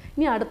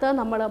 ഇനി അടുത്തത്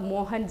നമ്മൾ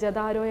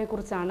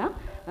മോഹൻജദാരോയെക്കുറിച്ചാണ്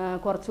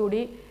കുറച്ചുകൂടി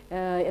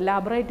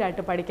എലാബറേറ്റ്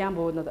ആയിട്ട് പഠിക്കാൻ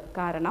പോകുന്നത്.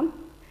 കാരണം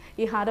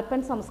ഈ ഹാരപ്പൻ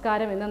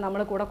സംസ്കാരം എന്ന്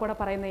നമ്മൾ കൂടെ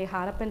പറയുന്ന ഈ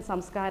ഹാരപ്പൻ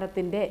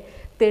സംസ്കാരത്തിൻ്റെ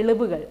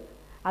തെളിവുകൾ,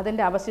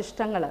 അതിൻ്റെ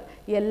അവശിഷ്ടങ്ങൾ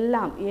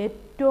എല്ലാം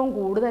ഏറ്റവും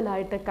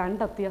കൂടുതലായിട്ട്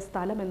കണ്ടെത്തിയ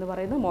സ്ഥലം എന്ന്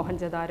പറയുന്നത്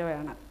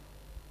മോഹൻജദാരോയാണ്.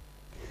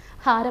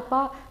 ഹാരപ്പ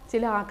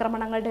ചില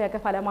ആക്രമണങ്ങളുടെയൊക്കെ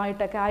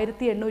ഫലമായിട്ടൊക്കെ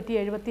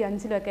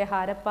 1875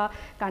 ഹാരപ്പ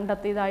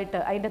കണ്ടെത്തിയതായിട്ട്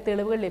അതിൻ്റെ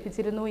തെളിവുകൾ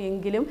ലഭിച്ചിരുന്നു.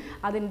 എങ്കിലും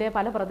അതിൻ്റെ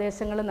പല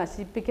പ്രദേശങ്ങളും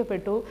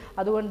നശിപ്പിക്കപ്പെട്ടു.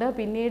 അതുകൊണ്ട്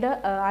പിന്നീട്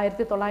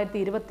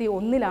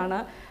 1921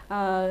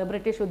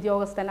 ബ്രിട്ടീഷ്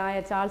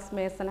ഉദ്യോഗസ്ഥനായ ചാൾസ്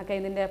മേസണൊക്കെ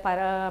ഇതിൻ്റെ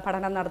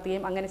പഠനം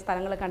നടത്തുകയും അങ്ങനെ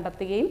സ്ഥലങ്ങൾ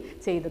കണ്ടെത്തുകയും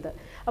ചെയ്തത്.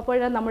 അപ്പോൾ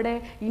നമ്മുടെ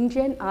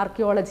ഇന്ത്യൻ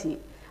ആർക്കിയോളജി,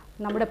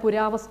 നമ്മുടെ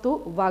പുരാവസ്തു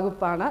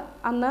വകുപ്പാണ്.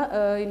 അന്ന്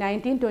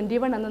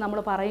 1921 എന്ന് നമ്മൾ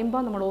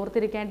പറയുമ്പോൾ നമ്മൾ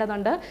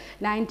ഓർത്തിരിക്കേണ്ടതുണ്ട്,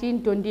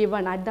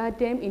 1921 at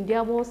that time India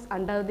was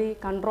under the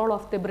control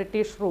of the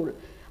British rule.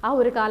 ആ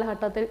ഒരു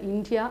കാലഘട്ടത്തിൽ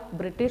ഇന്ത്യ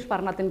ബ്രിട്ടീഷ്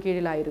ഭരണത്തിന്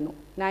കീഴിലായിരുന്നു.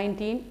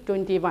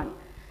 1921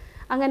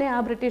 അങ്ങനെ ആ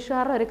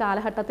ബ്രിട്ടീഷുകാരുടെ ഒരു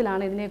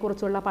കാലഘട്ടത്തിലാണ്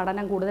ഇതിനെക്കുറിച്ചുള്ള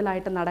പഠനം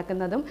കൂടുതലായിട്ട്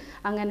നടക്കുന്നതും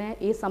അങ്ങനെ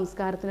ഈ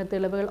സംസ്കാരത്തിൻ്റെ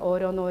തെളിവുകൾ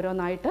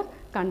ഓരോന്നായിട്ട്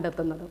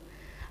കണ്ടെത്തുന്നതും.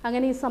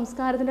 അങ്ങനെ ഈ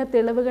സംസ്കാരത്തിൻ്റെ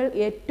തെളിവുകൾ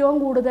ഏറ്റവും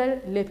കൂടുതൽ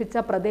ലഭിച്ച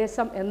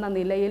പ്രദേശം എന്ന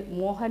നിലയിൽ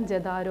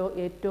മോഹൻജദാരോ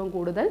ഏറ്റവും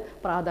കൂടുതൽ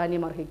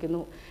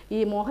പ്രാധാന്യമർഹിക്കുന്നു.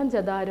 ഈ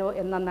മോഹൻജദാരോ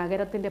എന്ന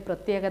നഗരത്തിൻ്റെ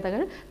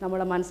പ്രത്യേകതകൾ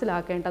നമ്മൾ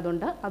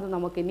മനസ്സിലാക്കേണ്ടതുണ്ട്. അത്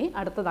നമുക്കിനി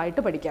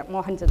അടുത്തതായിട്ട് പഠിക്കാം.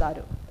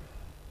 മോഹൻജദാരോ.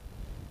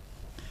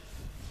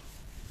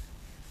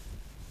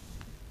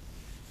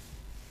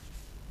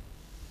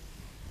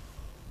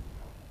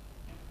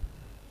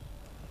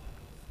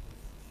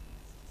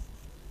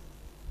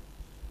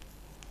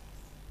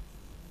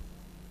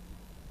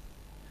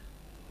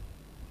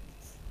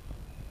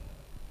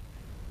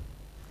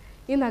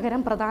 ഈ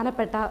നഗരം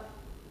പ്രധാനപ്പെട്ട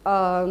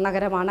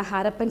നഗരമാണ്.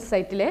 ഹാരപ്പൻ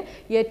സൈറ്റിലെ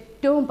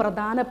ഏറ്റവും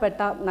പ്രധാനപ്പെട്ട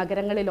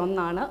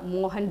നഗരങ്ങളിലൊന്നാണ്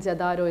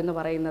മോഹൻജദാരോ എന്ന്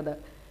പറയുന്നത്.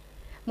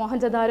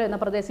 മോഹൻജദാരോ എന്ന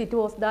പ്രദേശം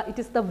it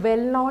is the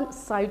well known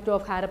site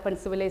of Harappan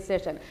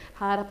civilisation.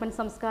 Harappan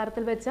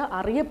സംസ്കാരത്തിൽ വെച്ച്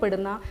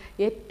അറിയപ്പെടുന്ന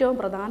ഏറ്റവും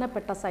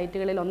പ്രധാനപ്പെട്ട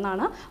സൈറ്റുകളിൽ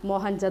ഒന്നാണ്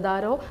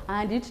Mohenjo-daro.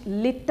 And it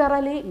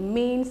literally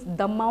means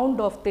the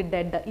mount of the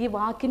dead. ഈ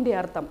വാക്കിൻ്റെ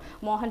അർത്ഥം,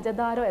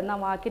 മോഹൻജദാരോ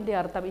എന്ന വാക്കിൻ്റെ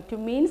അർത്ഥം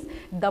it means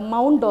the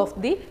mount of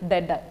the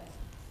dead.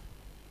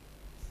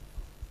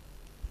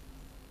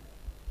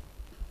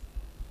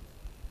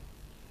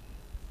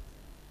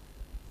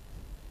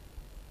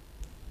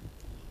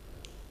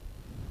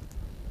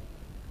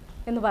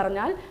 എന്ന്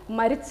പറഞ്ഞാൽ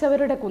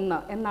മരിച്ചവരുടെ കുന്ന്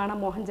എന്നാണ്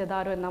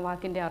മോഹൻജദാരോ എന്ന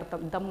വാക്കിൻ്റെ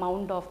അർത്ഥം. The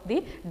mount of the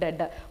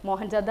dead.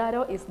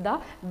 Mohenjo-daro is the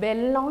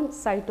well known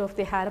site of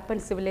the Harappan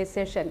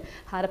civilisation.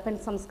 Harappan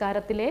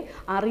സംസ്കാരത്തിലെ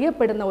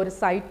അറിയപ്പെടുന്ന ഒരു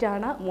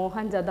സൈറ്റാണ്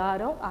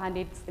Mohenjo-daro and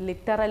it's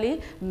literally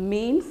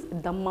means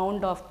the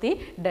mount of the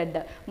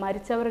dead.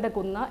 മരിച്ചവരുടെ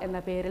കുന്ന് എന്ന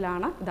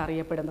പേരിലാണ് ഇത്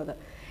അറിയപ്പെടുന്നത്.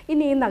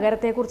 ഇനി ഈ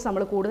നഗരത്തെക്കുറിച്ച്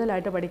നമ്മൾ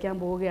കൂടുതലായിട്ട് പഠിക്കാൻ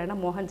പോവുകയാണ്.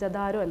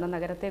 മോഹൻജദാരോ എന്ന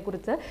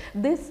നഗരത്തെക്കുറിച്ച്.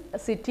 This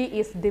city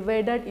is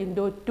divided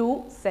into 2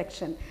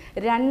 section.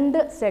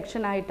 2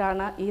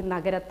 സെക്ഷനായിട്ടാണ് ഈ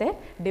നഗരത്തെ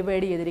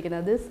ഡിവൈഡ്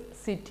ചെയ്തിരിക്കുന്നത്. This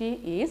city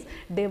is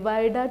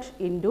divided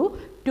into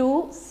 2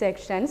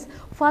 sections.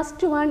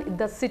 First one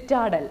the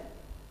citadel.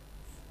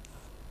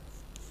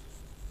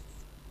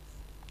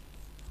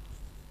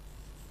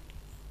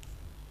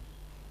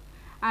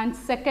 And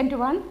second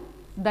one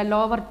the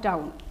lower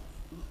town.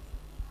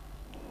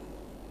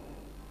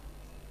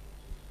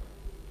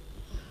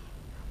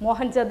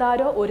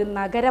 Mohenjo-daro ഒരു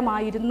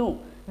നഗരമായിരുന്നു,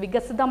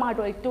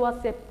 വികസിതമായിട്ട്. It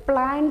was A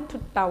planned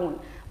town.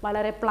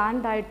 വളരെ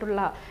പ്ലാൻഡ് ആയിട്ടുള്ള,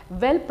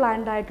 വെൽ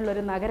പ്ലാൻഡ് ആയിട്ടുള്ള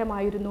ഒരു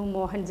നഗരമായിരുന്നു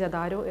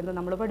മോഹൻജദാരോ എന്ന്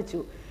നമ്മൾ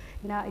പഠിച്ചു.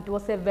 It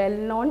was A well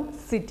known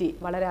city.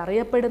 വളരെ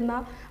അറിയപ്പെടുന്ന,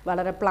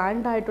 വളരെ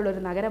പ്ലാൻഡ്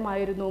ആയിട്ടുള്ളൊരു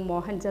നഗരമായിരുന്നു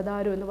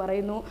മോഹൻജദാരോ എന്ന്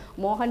പറയുന്നു.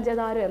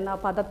 മോഹൻജദാരോ എന്ന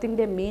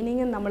പദത്തിൻ്റെ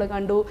മീനിങ്ങും നമ്മൾ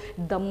കണ്ടു.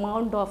 The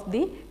mount of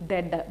the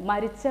dead.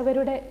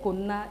 മരിച്ചവരുടെ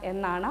കുന്ന്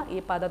എന്നാണ് ഈ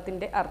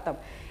പദത്തിൻ്റെ അർത്ഥം.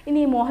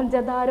 ഇനി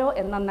മോഹൻജദാരോ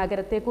എന്ന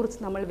നഗരത്തെക്കുറിച്ച്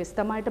നമ്മൾ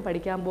വിശദമായിട്ട്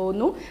പഠിക്കാൻ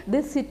പോകുന്നു.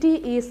 This city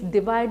is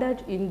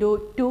divided into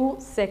 2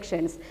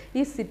 sections.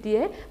 ഈ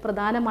സിറ്റിയെ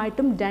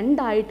പ്രധാനമായിട്ടും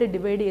 2 ആയിട്ട്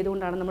ഡിവൈഡ്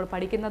ചെയ്തുകൊണ്ടാണ് നമ്മൾ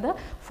പഠിക്കുന്നത്.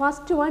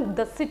 First one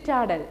the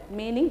citadel,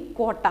 meaning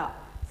കോട്ട.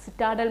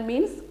 Citadel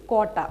means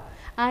kota.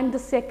 And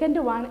the second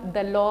one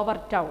the lower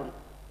town.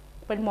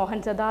 But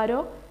Mohenjo-daro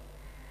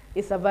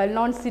is a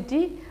well-known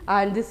city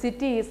and the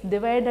city is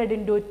divided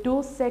into 2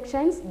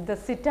 sections, the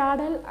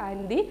citadel and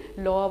the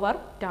lower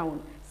town.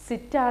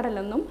 Citadel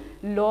എന്നും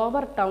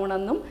lower town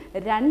എന്നും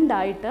 2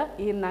 ആയിട്ട്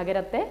ഈ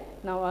നഗരത്തെ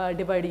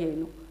divide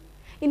ചെയ്യുന്നു.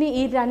 ഇനി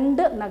ഈ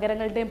 2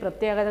 നഗരങ്ങളുടെയും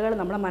പ്രത്യേകതകൾ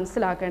നമ്മൾ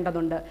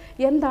മനസ്സിലാക്കേണ്ടതുണ്ട്.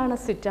 എന്താണ്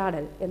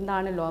സിറ്റാഡൽ,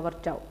 എന്താണ് ലോവർ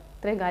ടൗൺ?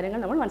 ഇത്രയും കാര്യങ്ങൾ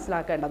നമ്മൾ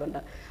മനസ്സിലാക്കേണ്ടതുണ്ട്.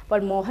 അപ്പോൾ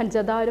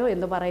മോഹൻജദാരോ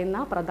എന്ന് പറയുന്ന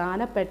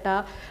പ്രധാനപ്പെട്ട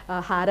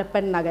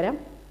ഹാരപ്പൻ നഗരം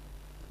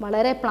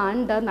വളരെ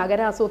പ്ലാൻഡ്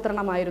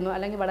നഗരാസൂത്രണമായിരുന്നു,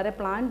 അല്ലെങ്കിൽ വളരെ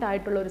പ്ലാൻഡ്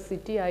ആയിട്ടുള്ള ഒരു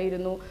സിറ്റി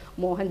ആയിരുന്നു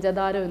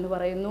മോഹൻജദാരോ എന്ന്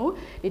പറയുന്നു.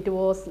 It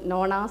was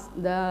known as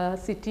the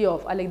city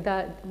of, അല്ലെങ്കിൽ the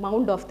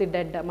mount of the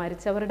dead,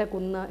 മരിച്ചവരുടെ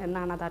കുന്ന്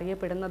എന്നാണ് അത്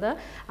അറിയപ്പെടുന്നത്.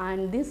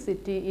 And this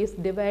city is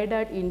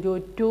divided into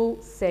 2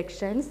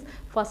 sections.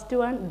 First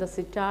one the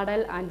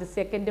citadel and the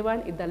second one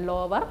the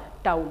lower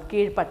town,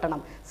 കീഴ്പട്ടണം.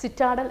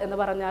 Citadel എന്ന്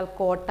പറഞ്ഞാൽ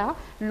കോട്ട,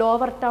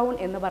 lower town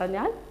എന്ന്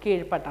പറഞ്ഞാൽ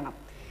കീഴ്പട്ടണം.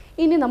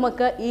 ഇനി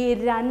നമുക്ക് ഈ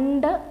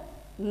 2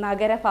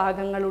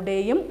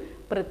 നഗരഭാഗങ്ങളുടെയും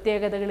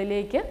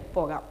പ്രത്യേകതകളിലേക്ക്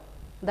പോകാം.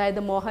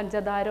 അതായത്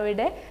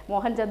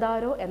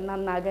മോഹൻജദാരോ എന്ന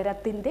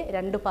നഗരത്തിൻ്റെ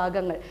 2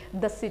 ഭാഗങ്ങൾ,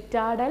 the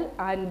citadel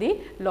and the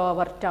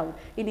lower town.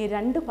 ഇനി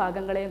 2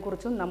 ഭാഗങ്ങളെയും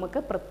കുറിച്ചും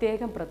നമുക്ക്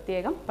പ്രത്യേകം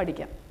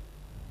പഠിക്കാം.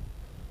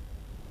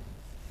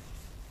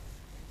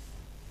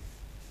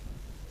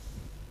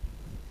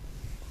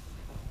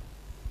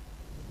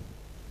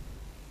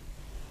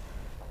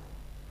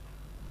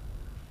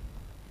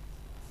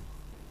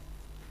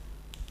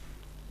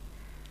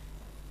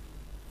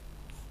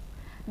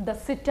 The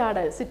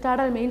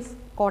citadel means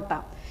kota.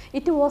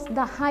 It was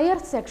the higher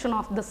section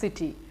of the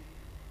city.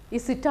 ഈ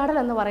സിറ്റാഡൽ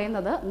എന്ന്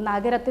പറയുന്നത്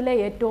നഗരത്തിലെ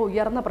ഏറ്റവും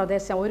ഉയർന്ന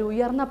പ്രദേശം, ഒരു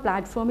ഉയർന്ന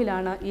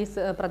പ്ലാറ്റ്ഫോമിലാണ് ഈ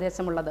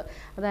പ്രദേശമുള്ളത്.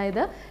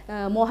 അതായത്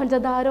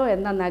മോഹൻജദാരോ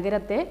എന്ന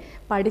നഗരത്തെ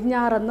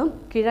പടിഞ്ഞാറെന്നും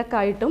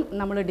കിഴക്കായിട്ടും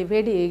നമ്മൾ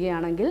ഡിവൈഡ്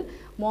ചെയ്യുകയാണെങ്കിൽ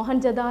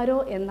മോഹൻജദാരോ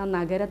എന്ന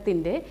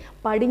നഗരത്തിൻ്റെ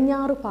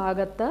പടിഞ്ഞാറ്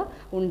ഭാഗത്ത്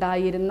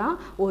ഉണ്ടായിരുന്ന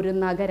ഒരു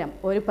നഗരം,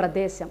 ഒരു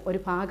പ്രദേശം,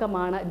 ഒരു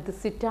ഭാഗമാണ് ദി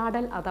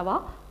സിറ്റാഡൽ അഥവാ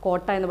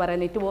കോട്ട എന്ന്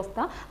പറയുന്നത്. It was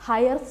the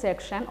higher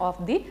section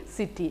of the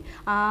city.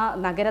 ആ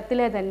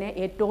നഗരത്തിലെ തന്നെ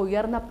ഏറ്റവും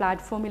ഉയർന്ന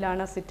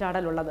പ്ലാറ്റ്ഫോമിലാണ്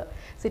സിറ്റാഡൽ ഉള്ളത്.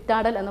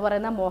 സിറ്റാഡൽ എന്ന്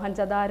പറയുന്ന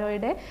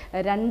മോഹൻജദാരോയുടെ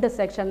 2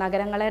 സെക്ഷൻ,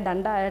 നഗരങ്ങളെ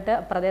 2 ആയിട്ട്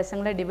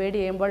പ്രദേശങ്ങളെ ഡിവൈഡ്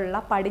ചെയ്യുമ്പോഴുള്ള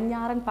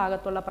പടിഞ്ഞാറൻ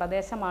ഭാഗത്തുള്ള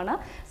പ്രദേശമാണ്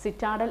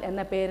സിറ്റാഡൽ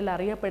എന്ന പേരിൽ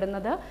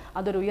അറിയപ്പെടുന്നത്.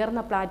 അതൊരു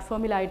ഉയർന്ന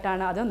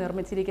പ്ലാറ്റ്ഫോമിലായിട്ടാണ് അത്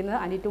നിർമ്മിച്ചിരിക്കുന്നത്.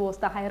 And it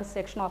was the higher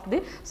section of the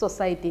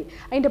society.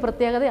 അതിൻ്റെ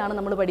പ്രത്യേകതയാണ്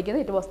നമ്മൾ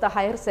പഠിക്കുന്നത്. It was the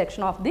higher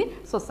section of the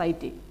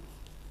society.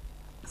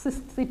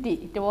 City,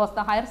 it was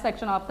the higher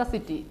section of the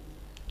city.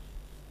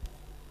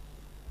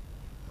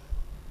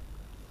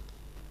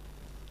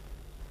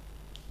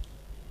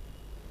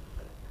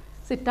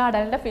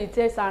 സിറ്റാഡലിൻ്റെ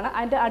features ആണ്.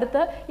 അതിൻ്റെ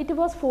അടുത്ത് it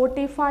was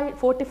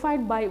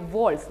fortified by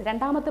walls.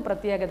 രണ്ടാമത്തെ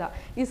പ്രത്യേകത,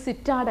 ഈ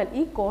സിറ്റാഡൽ,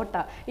 ഈ കോട്ട,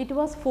 it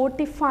was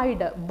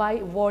fortified by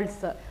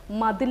walls,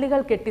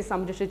 മതിലുകൾ കെട്ടി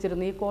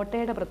സംരക്ഷിച്ചിരുന്നു. ഈ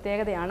കോട്ടയുടെ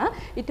പ്രത്യേകതയാണ്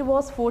it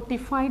was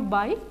fortified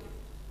by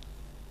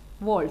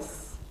walls.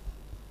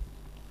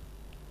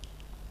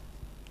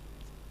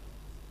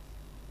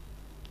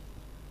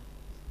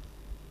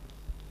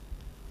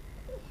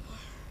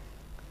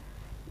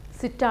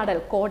 Citadel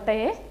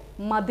കോട്ടയെ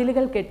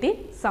മതിലുകൾ കെട്ടി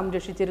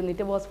സംരക്ഷിച്ചിരുന്നു.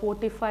 It was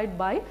fortified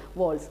by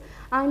walls.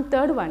 And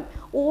third one,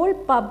 all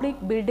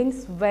public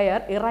buildings wear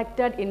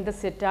erected in the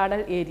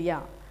citadel area.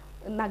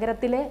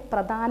 നഗരത്തിലെ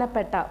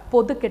പ്രധാനപ്പെട്ട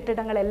പൊതു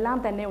കെട്ടിടങ്ങളെല്ലാം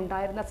തന്നെ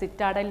ഉണ്ടായിരുന്ന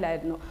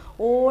സിറ്റാഡലിലായിരുന്നു.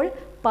 All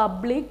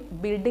public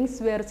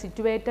buildings wear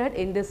situated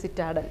in the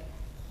citadel.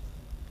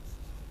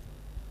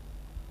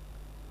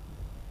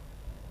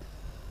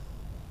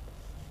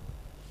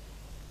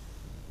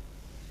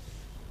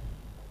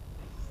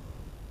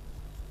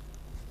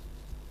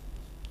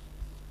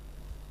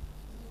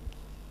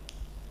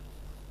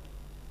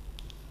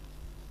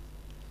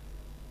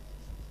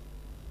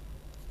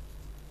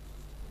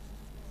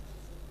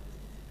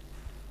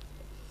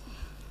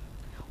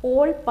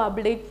 All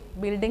public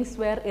buildings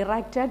were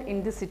erected in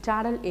the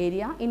citadel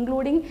area,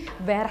 including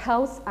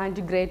warehouse and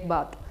great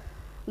bath.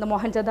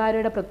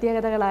 മോഹൻജദാരോയുടെ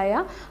പ്രത്യേകതകളായ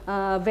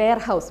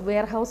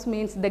warehouse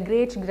means the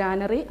great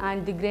granary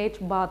and the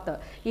great bath,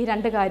 ഈ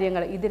രണ്ട്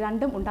കാര്യങ്ങൾ, ഇത്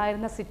രണ്ടും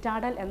ഉണ്ടായിരുന്ന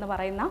citadel എന്ന്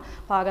പറയുന്ന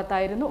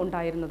ഭാഗത്തായിരുന്നു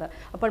ഉണ്ടായിരുന്നത്.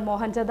 അപ്പോൾ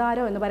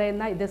മോഹൻജദാരോ എന്ന്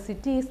പറയുന്ന the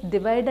city is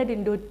divided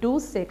in to 2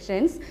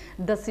 sections,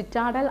 the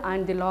citadel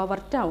and the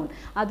lower town.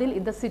 അതിൽ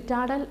ദ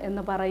സിറ്റാഡൽ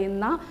എന്ന്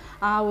പറയുന്ന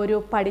ആ ഒരു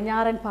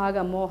പടിഞ്ഞാറൻ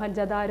ഭാഗം,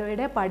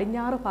 മോഹൻജദാരോയുടെ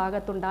പടിഞ്ഞാറ്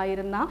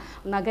ഭാഗത്തുണ്ടായിരുന്ന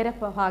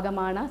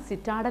നഗരഭാഗമാണ്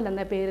സിറ്റാഡൽ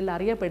എന്ന പേരിൽ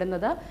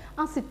അറിയപ്പെടുന്നത്.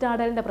 ആ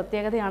സിറ്റാഡലിൻ്റെ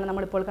പ്രത്യേകതയാണ്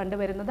നമ്മളിപ്പോൾ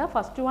കണ്ടുവരുന്നത്.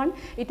 First one,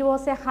 it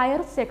was A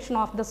higher section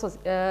of the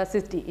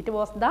city. It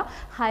was the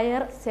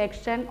higher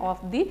section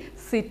of the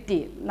city.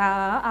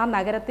 ആ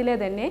നഗരത്തിലെ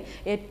തന്നെ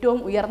ഏറ്റവും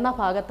ഉയർന്ന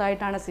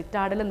ഭാഗത്തായിട്ടാണ്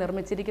സിറ്റാഡൽ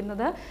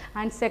നിർമ്മിച്ചിരിക്കുന്നത്.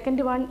 And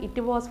second one,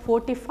 it was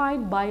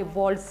fortified by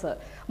walls.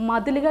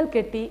 മതിലുകൾ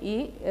കെട്ടി ഈ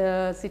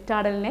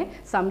സിറ്റാഡലിനെ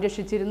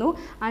സംരക്ഷിച്ചിരുന്നു.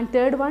 And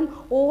third one,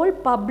 all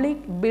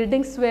public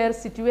buildings wear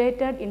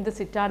situated in the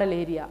citadel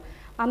area.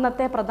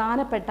 അന്നത്തെ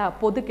പ്രധാനപ്പെട്ട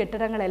പൊതു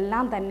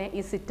കെട്ടിടങ്ങളെല്ലാം തന്നെ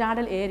ഈ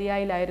സിറ്റാഡൽ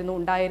ഏരിയയിലായിരുന്നു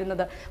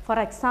ഉണ്ടായിരുന്നത്. ഫോർ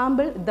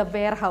എക്സാമ്പിൾ ദ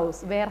വെയർഹൗസ്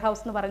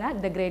എന്ന് പറഞ്ഞാൽ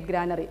ദ ഗ്രേറ്റ്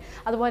ഗ്രാനറി,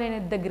 അതുപോലെ തന്നെ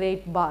ദ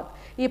ഗ്രേറ്റ് ബാത്ത്.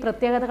 ഈ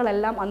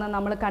പ്രത്യേകതകളെല്ലാം അന്ന്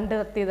നമ്മൾ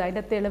കണ്ടെത്തിയത്,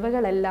 അതിൻ്റെ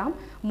തെളിവുകളെല്ലാം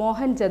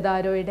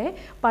മോഹൻജദാരോയുടെ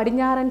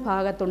പടിഞ്ഞാറൻ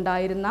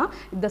ഭാഗത്തുണ്ടായിരുന്ന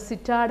ദ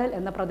സിറ്റാഡൽ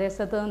എന്ന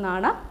പ്രദേശത്ത്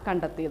നിന്നാണ്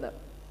കണ്ടെത്തിയത്.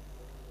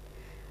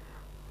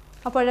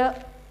 അപ്പോൾ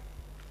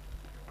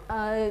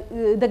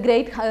ദ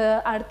ഗ്രേറ്റ്,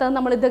 അടുത്തത്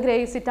നമ്മൾ ദ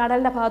ഗ്രേറ്റ്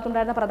സിറ്റാഡലിൻ്റെ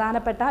ഭാഗത്തുണ്ടായിരുന്ന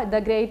പ്രധാനപ്പെട്ട the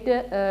great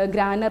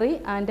granary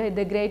and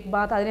the great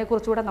bath,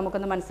 അതിനെക്കുറിച്ചുകൂടെ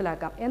നമുക്കൊന്ന്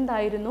മനസ്സിലാക്കാം.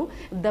 എന്തായിരുന്നു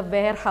the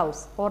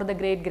warehouse or the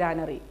great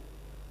granary?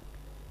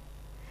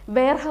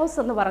 Warehouse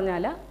എന്ന്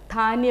പറഞ്ഞാൽ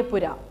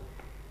ധാന്യപ്പുര,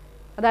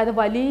 അതായത്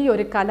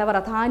വലിയൊരു കലവറ,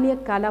 ധാന്യ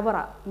കലവറ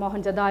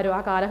മോഹൻജദാരോ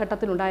ആ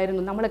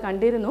കാലഘട്ടത്തിലുണ്ടായിരുന്നു. നമ്മൾ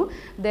കണ്ടിരുന്നു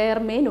there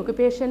main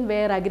occupation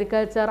wear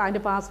agriculture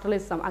and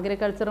പാസ്റ്ററലിസം.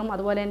 അഗ്രികൾച്ചറും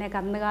അതുപോലെ തന്നെ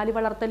കന്നുകാലി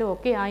വളർത്തലും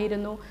ഒക്കെ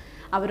ആയിരുന്നു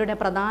അവരുടെ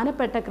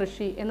പ്രധാനപ്പെട്ട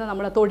കൃഷി എന്ന്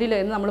നമ്മൾ, തൊഴിൽ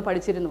എന്ന് നമ്മൾ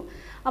പഠിച്ചിരുന്നു.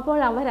 അപ്പോൾ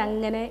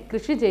അവരങ്ങനെ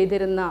കൃഷി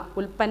ചെയ്തിരുന്ന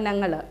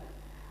ഉൽപ്പന്നങ്ങൾ,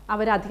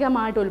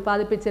 അവരധികമായിട്ട്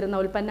ഉൽപ്പാദിപ്പിച്ചിരുന്ന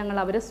ഉൽപ്പന്നങ്ങൾ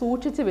അവർ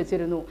സൂക്ഷിച്ചു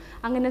വെച്ചിരുന്നു.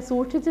 അങ്ങനെ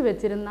സൂക്ഷിച്ചു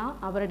വെച്ചിരുന്ന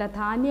അവരുടെ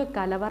ധാന്യ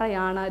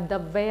കലവറയാണ് the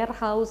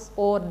warehouse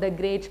or the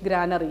great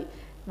granary,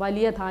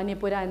 വലിയ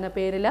ധാന്യപ്പുര എന്ന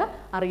പേരിൽ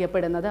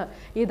അറിയപ്പെടുന്നത്.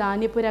 ഈ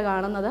ധാന്യപ്പുര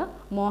കാണുന്നത്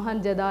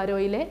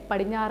മോഹൻജദാരോയിലെ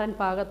പടിഞ്ഞാറൻ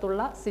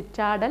ഭാഗത്തുള്ള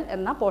സിറ്റാഡൽ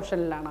എന്ന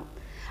പോർഷനിലാണ്.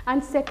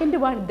 And second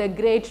one, the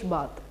great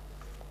bath.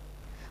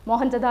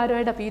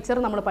 മോഹൻജദാരോയുടെ feature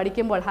നമ്മൾ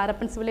പഠിക്കുമ്പോൾ,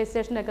 ഹാരപ്പൻ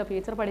സിവിലൈസേഷൻ്റെ ഒക്കെ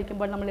ഫീച്ചർ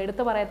പഠിക്കുമ്പോൾ നമ്മൾ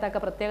എടുത്തു പറയത്തക്ക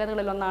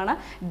പ്രത്യേകതകളിലൊന്നാണ്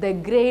ദ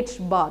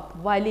ഗ്രേറ്റ് ബാത്ത്,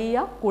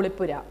 വലിയ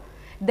കുളിപ്പുര.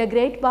 The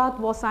great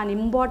bath was an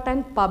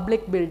important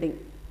public building.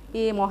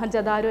 ഈ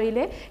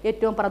മോഹൻജദാരോയിലെ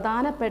ഏറ്റവും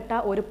പ്രധാനപ്പെട്ട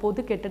ഒരു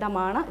പൊതു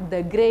കെട്ടിടമാണ്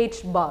the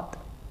great bath.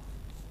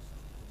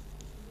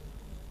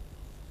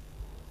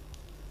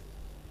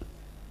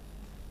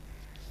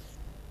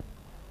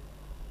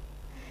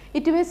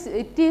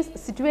 It is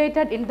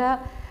situated in the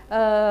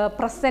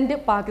present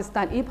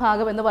Pakistan. ഈ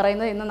ഭാഗം എന്ന്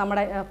പറയുന്നത് ഇന്ന്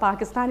നമ്മുടെ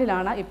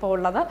പാകിസ്ഥാനിലാണ് ഇപ്പോൾ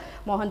ഉള്ളത്.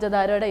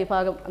 മോഹൻജദാരോയുടെ ഈ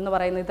ഭാഗം എന്ന്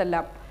പറയുന്നത്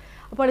ഇതെല്ലാം.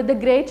 അപ്പോൾ ഇത്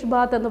ഗ്രേറ്റ്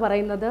ബാത്ത് എന്ന്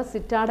പറയുന്നത്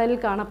സിറ്റാഡലിൽ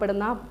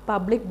കാണപ്പെടുന്ന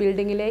പബ്ലിക്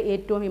ബിൽഡിങ്ങിലെ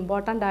ഏറ്റവും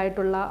ഇമ്പോർട്ടൻ്റ്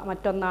ആയിട്ടുള്ള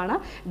മറ്റൊന്നാണ്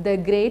ദ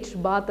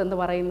ഗ്രേറ്റ് ബാത്ത് എന്ന്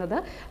പറയുന്നത്.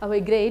 അപ്പോൾ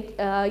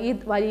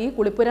ഈ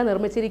കുളിപ്പുര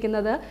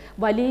നിർമ്മിച്ചിരിക്കുന്നത്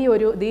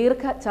വലിയൊരു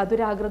ദീർഘ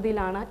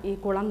ചതുരാകൃതിയിലാണ് ഈ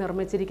കുളം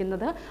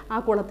നിർമ്മിച്ചിരിക്കുന്നത്. ആ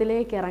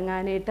കുളത്തിലേക്ക്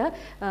ഇറങ്ങാനായിട്ട്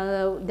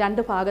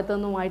രണ്ട് ഭാഗത്തു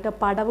നിന്നുമായിട്ട്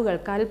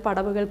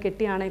കൽപ്പടവുകൾ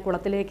കെട്ടിയാണ് ഈ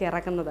കുളത്തിലേക്ക്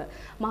ഇറക്കുന്നത്.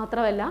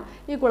 മാത്രമല്ല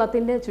ഈ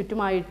കുളത്തിൻ്റെ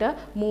ചുറ്റുമായിട്ട്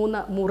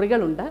 3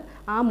 മുറികളുണ്ട്.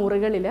 ആ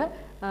മുറികളിൽ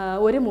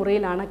ഒരു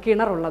മുറിയിലാണ്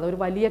കിണറുള്ളത്, ഒരു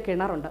വലിയ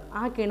കിണറുണ്ട്.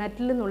 ആ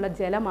കിണറ്റിൽ നിന്നുള്ള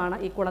ജലമാണ്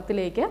ഈ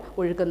കുളത്തിലേക്ക്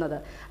ഒഴുക്കുന്നത്.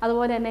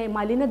 അതുപോലെ തന്നെ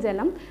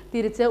മലിനജലം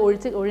തിരിച്ച്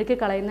ഒഴുക്കി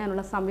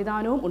കളയുന്നതിനുള്ള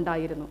സംവിധാനവും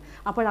ഉണ്ടായിരുന്നു.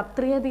 അപ്പോൾ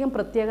അത്രയധികം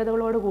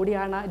പ്രത്യേകതകളോട്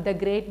കൂടിയാണ് ദ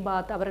ഗ്രേറ്റ്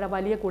ബാത്ത്, അവരുടെ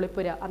വലിയ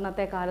കുളിപ്പുര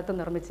അന്നത്തെ കാലത്ത്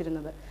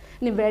നിർമ്മിച്ചിരുന്നത്.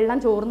 ഇനി വെള്ളം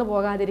ചോർന്നു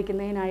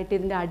പോകാതിരിക്കുന്നതിനായിട്ട്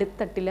ഇതിൻ്റെ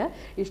അടിത്തട്ടിൽ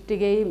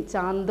ഇഷ്ടികയും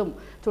ചാന്തും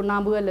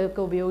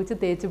ചുണ്ണാമ്പുകല്ലൊക്കെ ഉപയോഗിച്ച്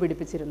തേച്ച്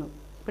പിടിപ്പിച്ചിരുന്നു.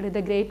 അപ്പോൾ ഇത്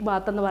ഗ്രേറ്റ്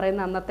ബാത്ത് എന്ന്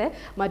പറയുന്ന അന്നത്തെ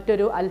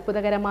മറ്റൊരു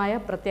അത്ഭുതകരമായ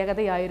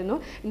പ്രത്യേകതയായിരുന്നു.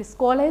 ഇനി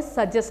scholars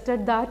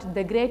suggested that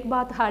the great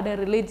bath had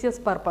A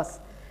religious purpose.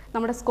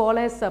 നമ്മുടെ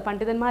സ്കോളേഴ്സ്,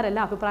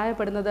 പണ്ഡിതന്മാരെല്ലാം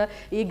അഭിപ്രായപ്പെടുന്നത്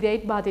ഈ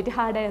great bath it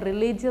had A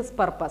religious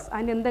purpose,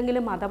 അതിന്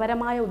എന്തെങ്കിലും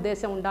മതപരമായ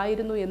ഉദ്ദേശം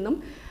ഉണ്ടായിരുന്നു എന്നും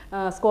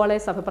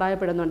സ്കോളേഴ്സ്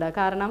അഭിപ്രായപ്പെടുന്നുണ്ട്.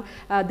 കാരണം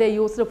the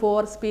used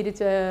for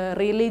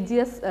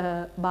religious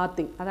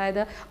bathing,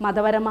 അതായത്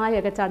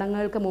മതപരമായൊക്കെ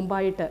ചടങ്ങുകൾക്ക്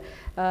മുമ്പായിട്ട്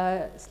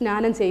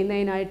സ്നാനം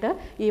ചെയ്യുന്നതിനായിട്ട്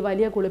ഈ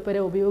വലിയ കുളിപ്പുര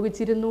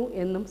ഉപയോഗിച്ചിരുന്നു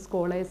എന്നും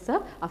സ്കോളേഴ്സ്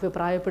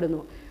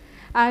അഭിപ്രായപ്പെടുന്നു.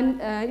 And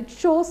it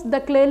shows the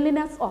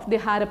cleanliness of the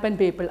Harappan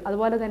people.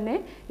 അതുപോലെ തന്നെ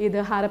ഇത്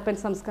ഹാരപ്പൻ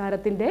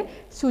സംസ്കാരത്തിൻ്റെ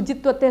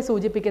ശുചിത്വത്തെ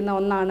സൂചിപ്പിക്കുന്ന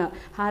ഒന്നാണ്.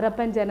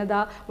 ഹാരപ്പൻ ജനത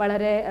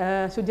വളരെ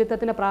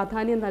ശുചിത്വത്തിന്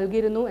പ്രാധാന്യം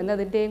നൽകിയിരുന്നു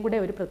എന്നതിൻ്റെയും കൂടെ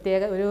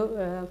ഒരു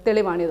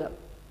തെളിവാണിത്.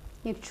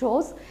 It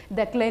shows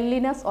the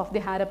cleanliness of the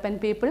Harappan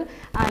people,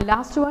 and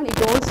last one, it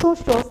also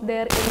shows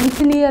their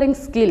engineering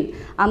skill.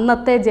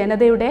 അന്നത്തെ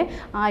ജനതയുടെ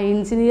ആ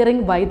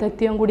എഞ്ചിനീയറിംഗ്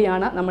വൈദഗ്ധ്യം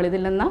കൂടിയാണ് നമ്മൾ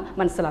ഇതിൽ നിന്ന്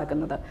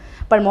മനസ്സിലാക്കുന്നത്.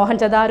 അപ്പോൾ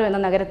മോഹൻജദാരോ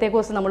എന്ന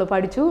നഗരത്തെക്കുറിച്ച് നമ്മൾ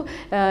പഠിച്ചു.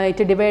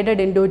 It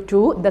divided into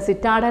to, the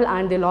citadel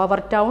and the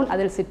lower town.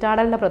 അതിൽ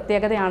സിറ്റാഡലിൻ്റെ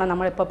പ്രത്യേകതയാണ്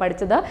നമ്മളിപ്പോൾ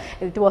പഠിച്ചത്.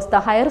 It was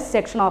the higher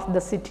section of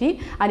the city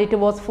and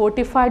it was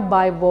fortified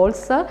by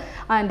walls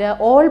and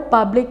all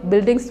public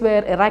buildings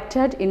wear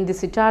erected in the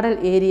citadel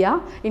area,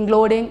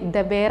 including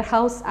the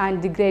warehouse and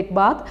the great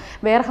bath.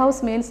 Warehouse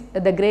means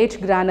the great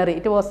granary.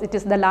 It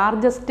is the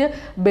largest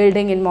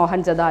building in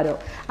Mohenjo-daro,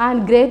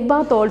 and great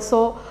bath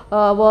also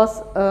was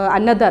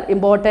another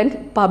important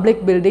public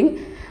building,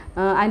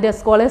 and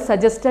scholars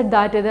suggested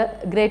that the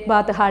great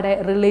bath had a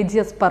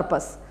religious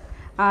purpose,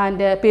 and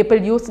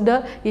people used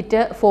it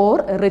for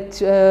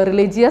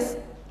religious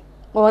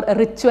or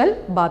ritual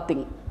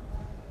bathing.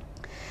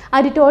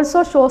 And it also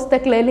shows the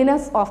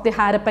cleanliness of the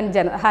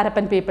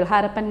Harappan people.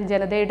 Harappan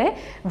ജനതയുടെ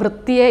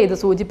വൃത്തിയെ ഇത്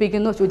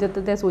സൂചിപ്പിക്കുന്നു,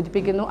 ശുചിത്വത്തെ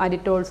സൂചിപ്പിക്കുന്നു. And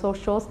it also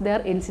shows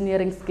there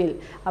engineering skill.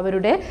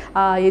 അവരുടെ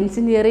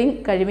engineering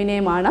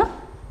കഴിവിനെയുമാണ്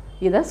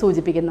ഇത്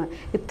സൂചിപ്പിക്കുന്നത്.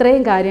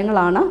 ഇത്രയും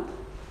കാര്യങ്ങളാണ്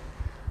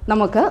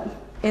നമുക്ക്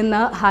ഇന്ന്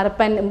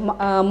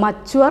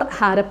മച്വർ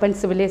ഹാരപ്പൻ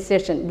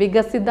സിവിലൈസേഷൻ,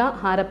 വികസിത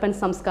ഹാരപ്പൻ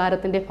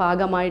സംസ്കാരത്തിൻ്റെ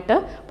ഭാഗമായിട്ട്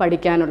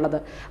പഠിക്കാനുള്ളത്.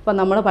 അപ്പോൾ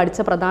നമ്മൾ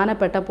പഠിച്ച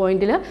പ്രധാനപ്പെട്ട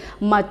പോയിന്റിൽ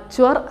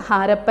മച്വർ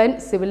ഹാരപ്പൻ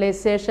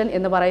സിവിലൈസേഷൻ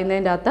എന്ന്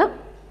പറയുന്നതിൻ്റെ അകത്ത്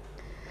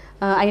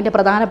അതിൻ്റെ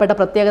പ്രധാനപ്പെട്ട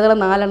പ്രത്യേകതകൾ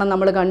 4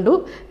 നമ്മൾ കണ്ടു.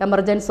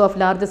 Emergence of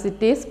large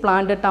cities,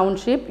 planned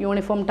township,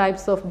 uniform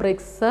types of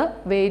BRICS,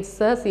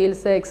 weights,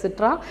 seals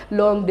etcetera,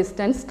 long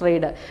distance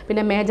trade.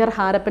 പിന്നെ മേജർ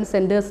ഹാരപ്പൻ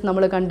സെൻറ്റേഴ്സ്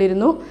നമ്മൾ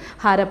കണ്ടിരുന്നു.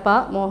 ഹാരപ്പ,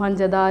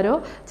 മോഹൻജദാരോ,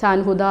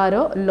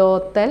 ചാൻഹുദാരോ,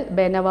 ലോത്തൽ,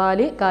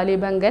 ബെനവാലി,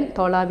 കാലിബംഗൻ,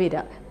 ധോളാവീര.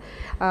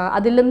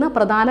 അതിൽ നിന്ന്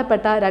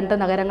പ്രധാനപ്പെട്ട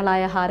 2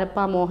 നഗരങ്ങളായ ഹാരപ്പ,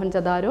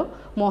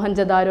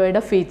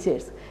 മോഹൻജദാരോയുടെ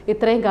ഫീച്ചേഴ്സ്.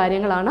 ഇത്രയും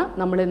കാര്യങ്ങളാണ്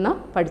നമ്മളിന്ന്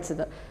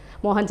പഠിച്ചത്.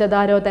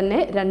 മോഹൻജദാരോ തന്നെ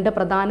 2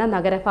 പ്രധാന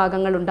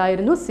നഗരഭാഗങ്ങൾ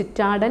ഉണ്ടായിരുന്നു,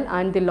 citadel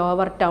and the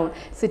lower town.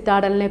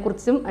 സിറ്റാഡലിനെ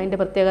കുറിച്ചും അതിൻ്റെ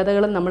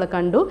പ്രത്യേകതകളും നമ്മൾ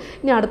കണ്ടു.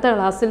 ഇനി അടുത്ത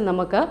ക്ലാസ്സിൽ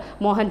നമുക്ക്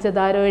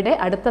മോഹൻജദാരോയുടെ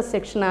അടുത്ത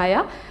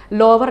സെക്ഷനായ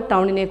ലോവർ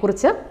ടൗണിനെ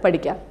കുറിച്ച്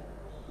പഠിക്കാം.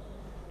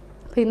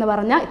 അപ്പോൾ ഇന്ന്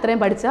പറഞ്ഞ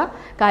ഇത്രയും പഠിച്ച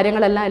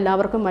കാര്യങ്ങളെല്ലാം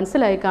എല്ലാവർക്കും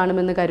മനസ്സിലായി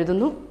കാണുമെന്ന്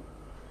കരുതുന്നു.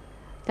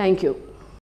 Thank you.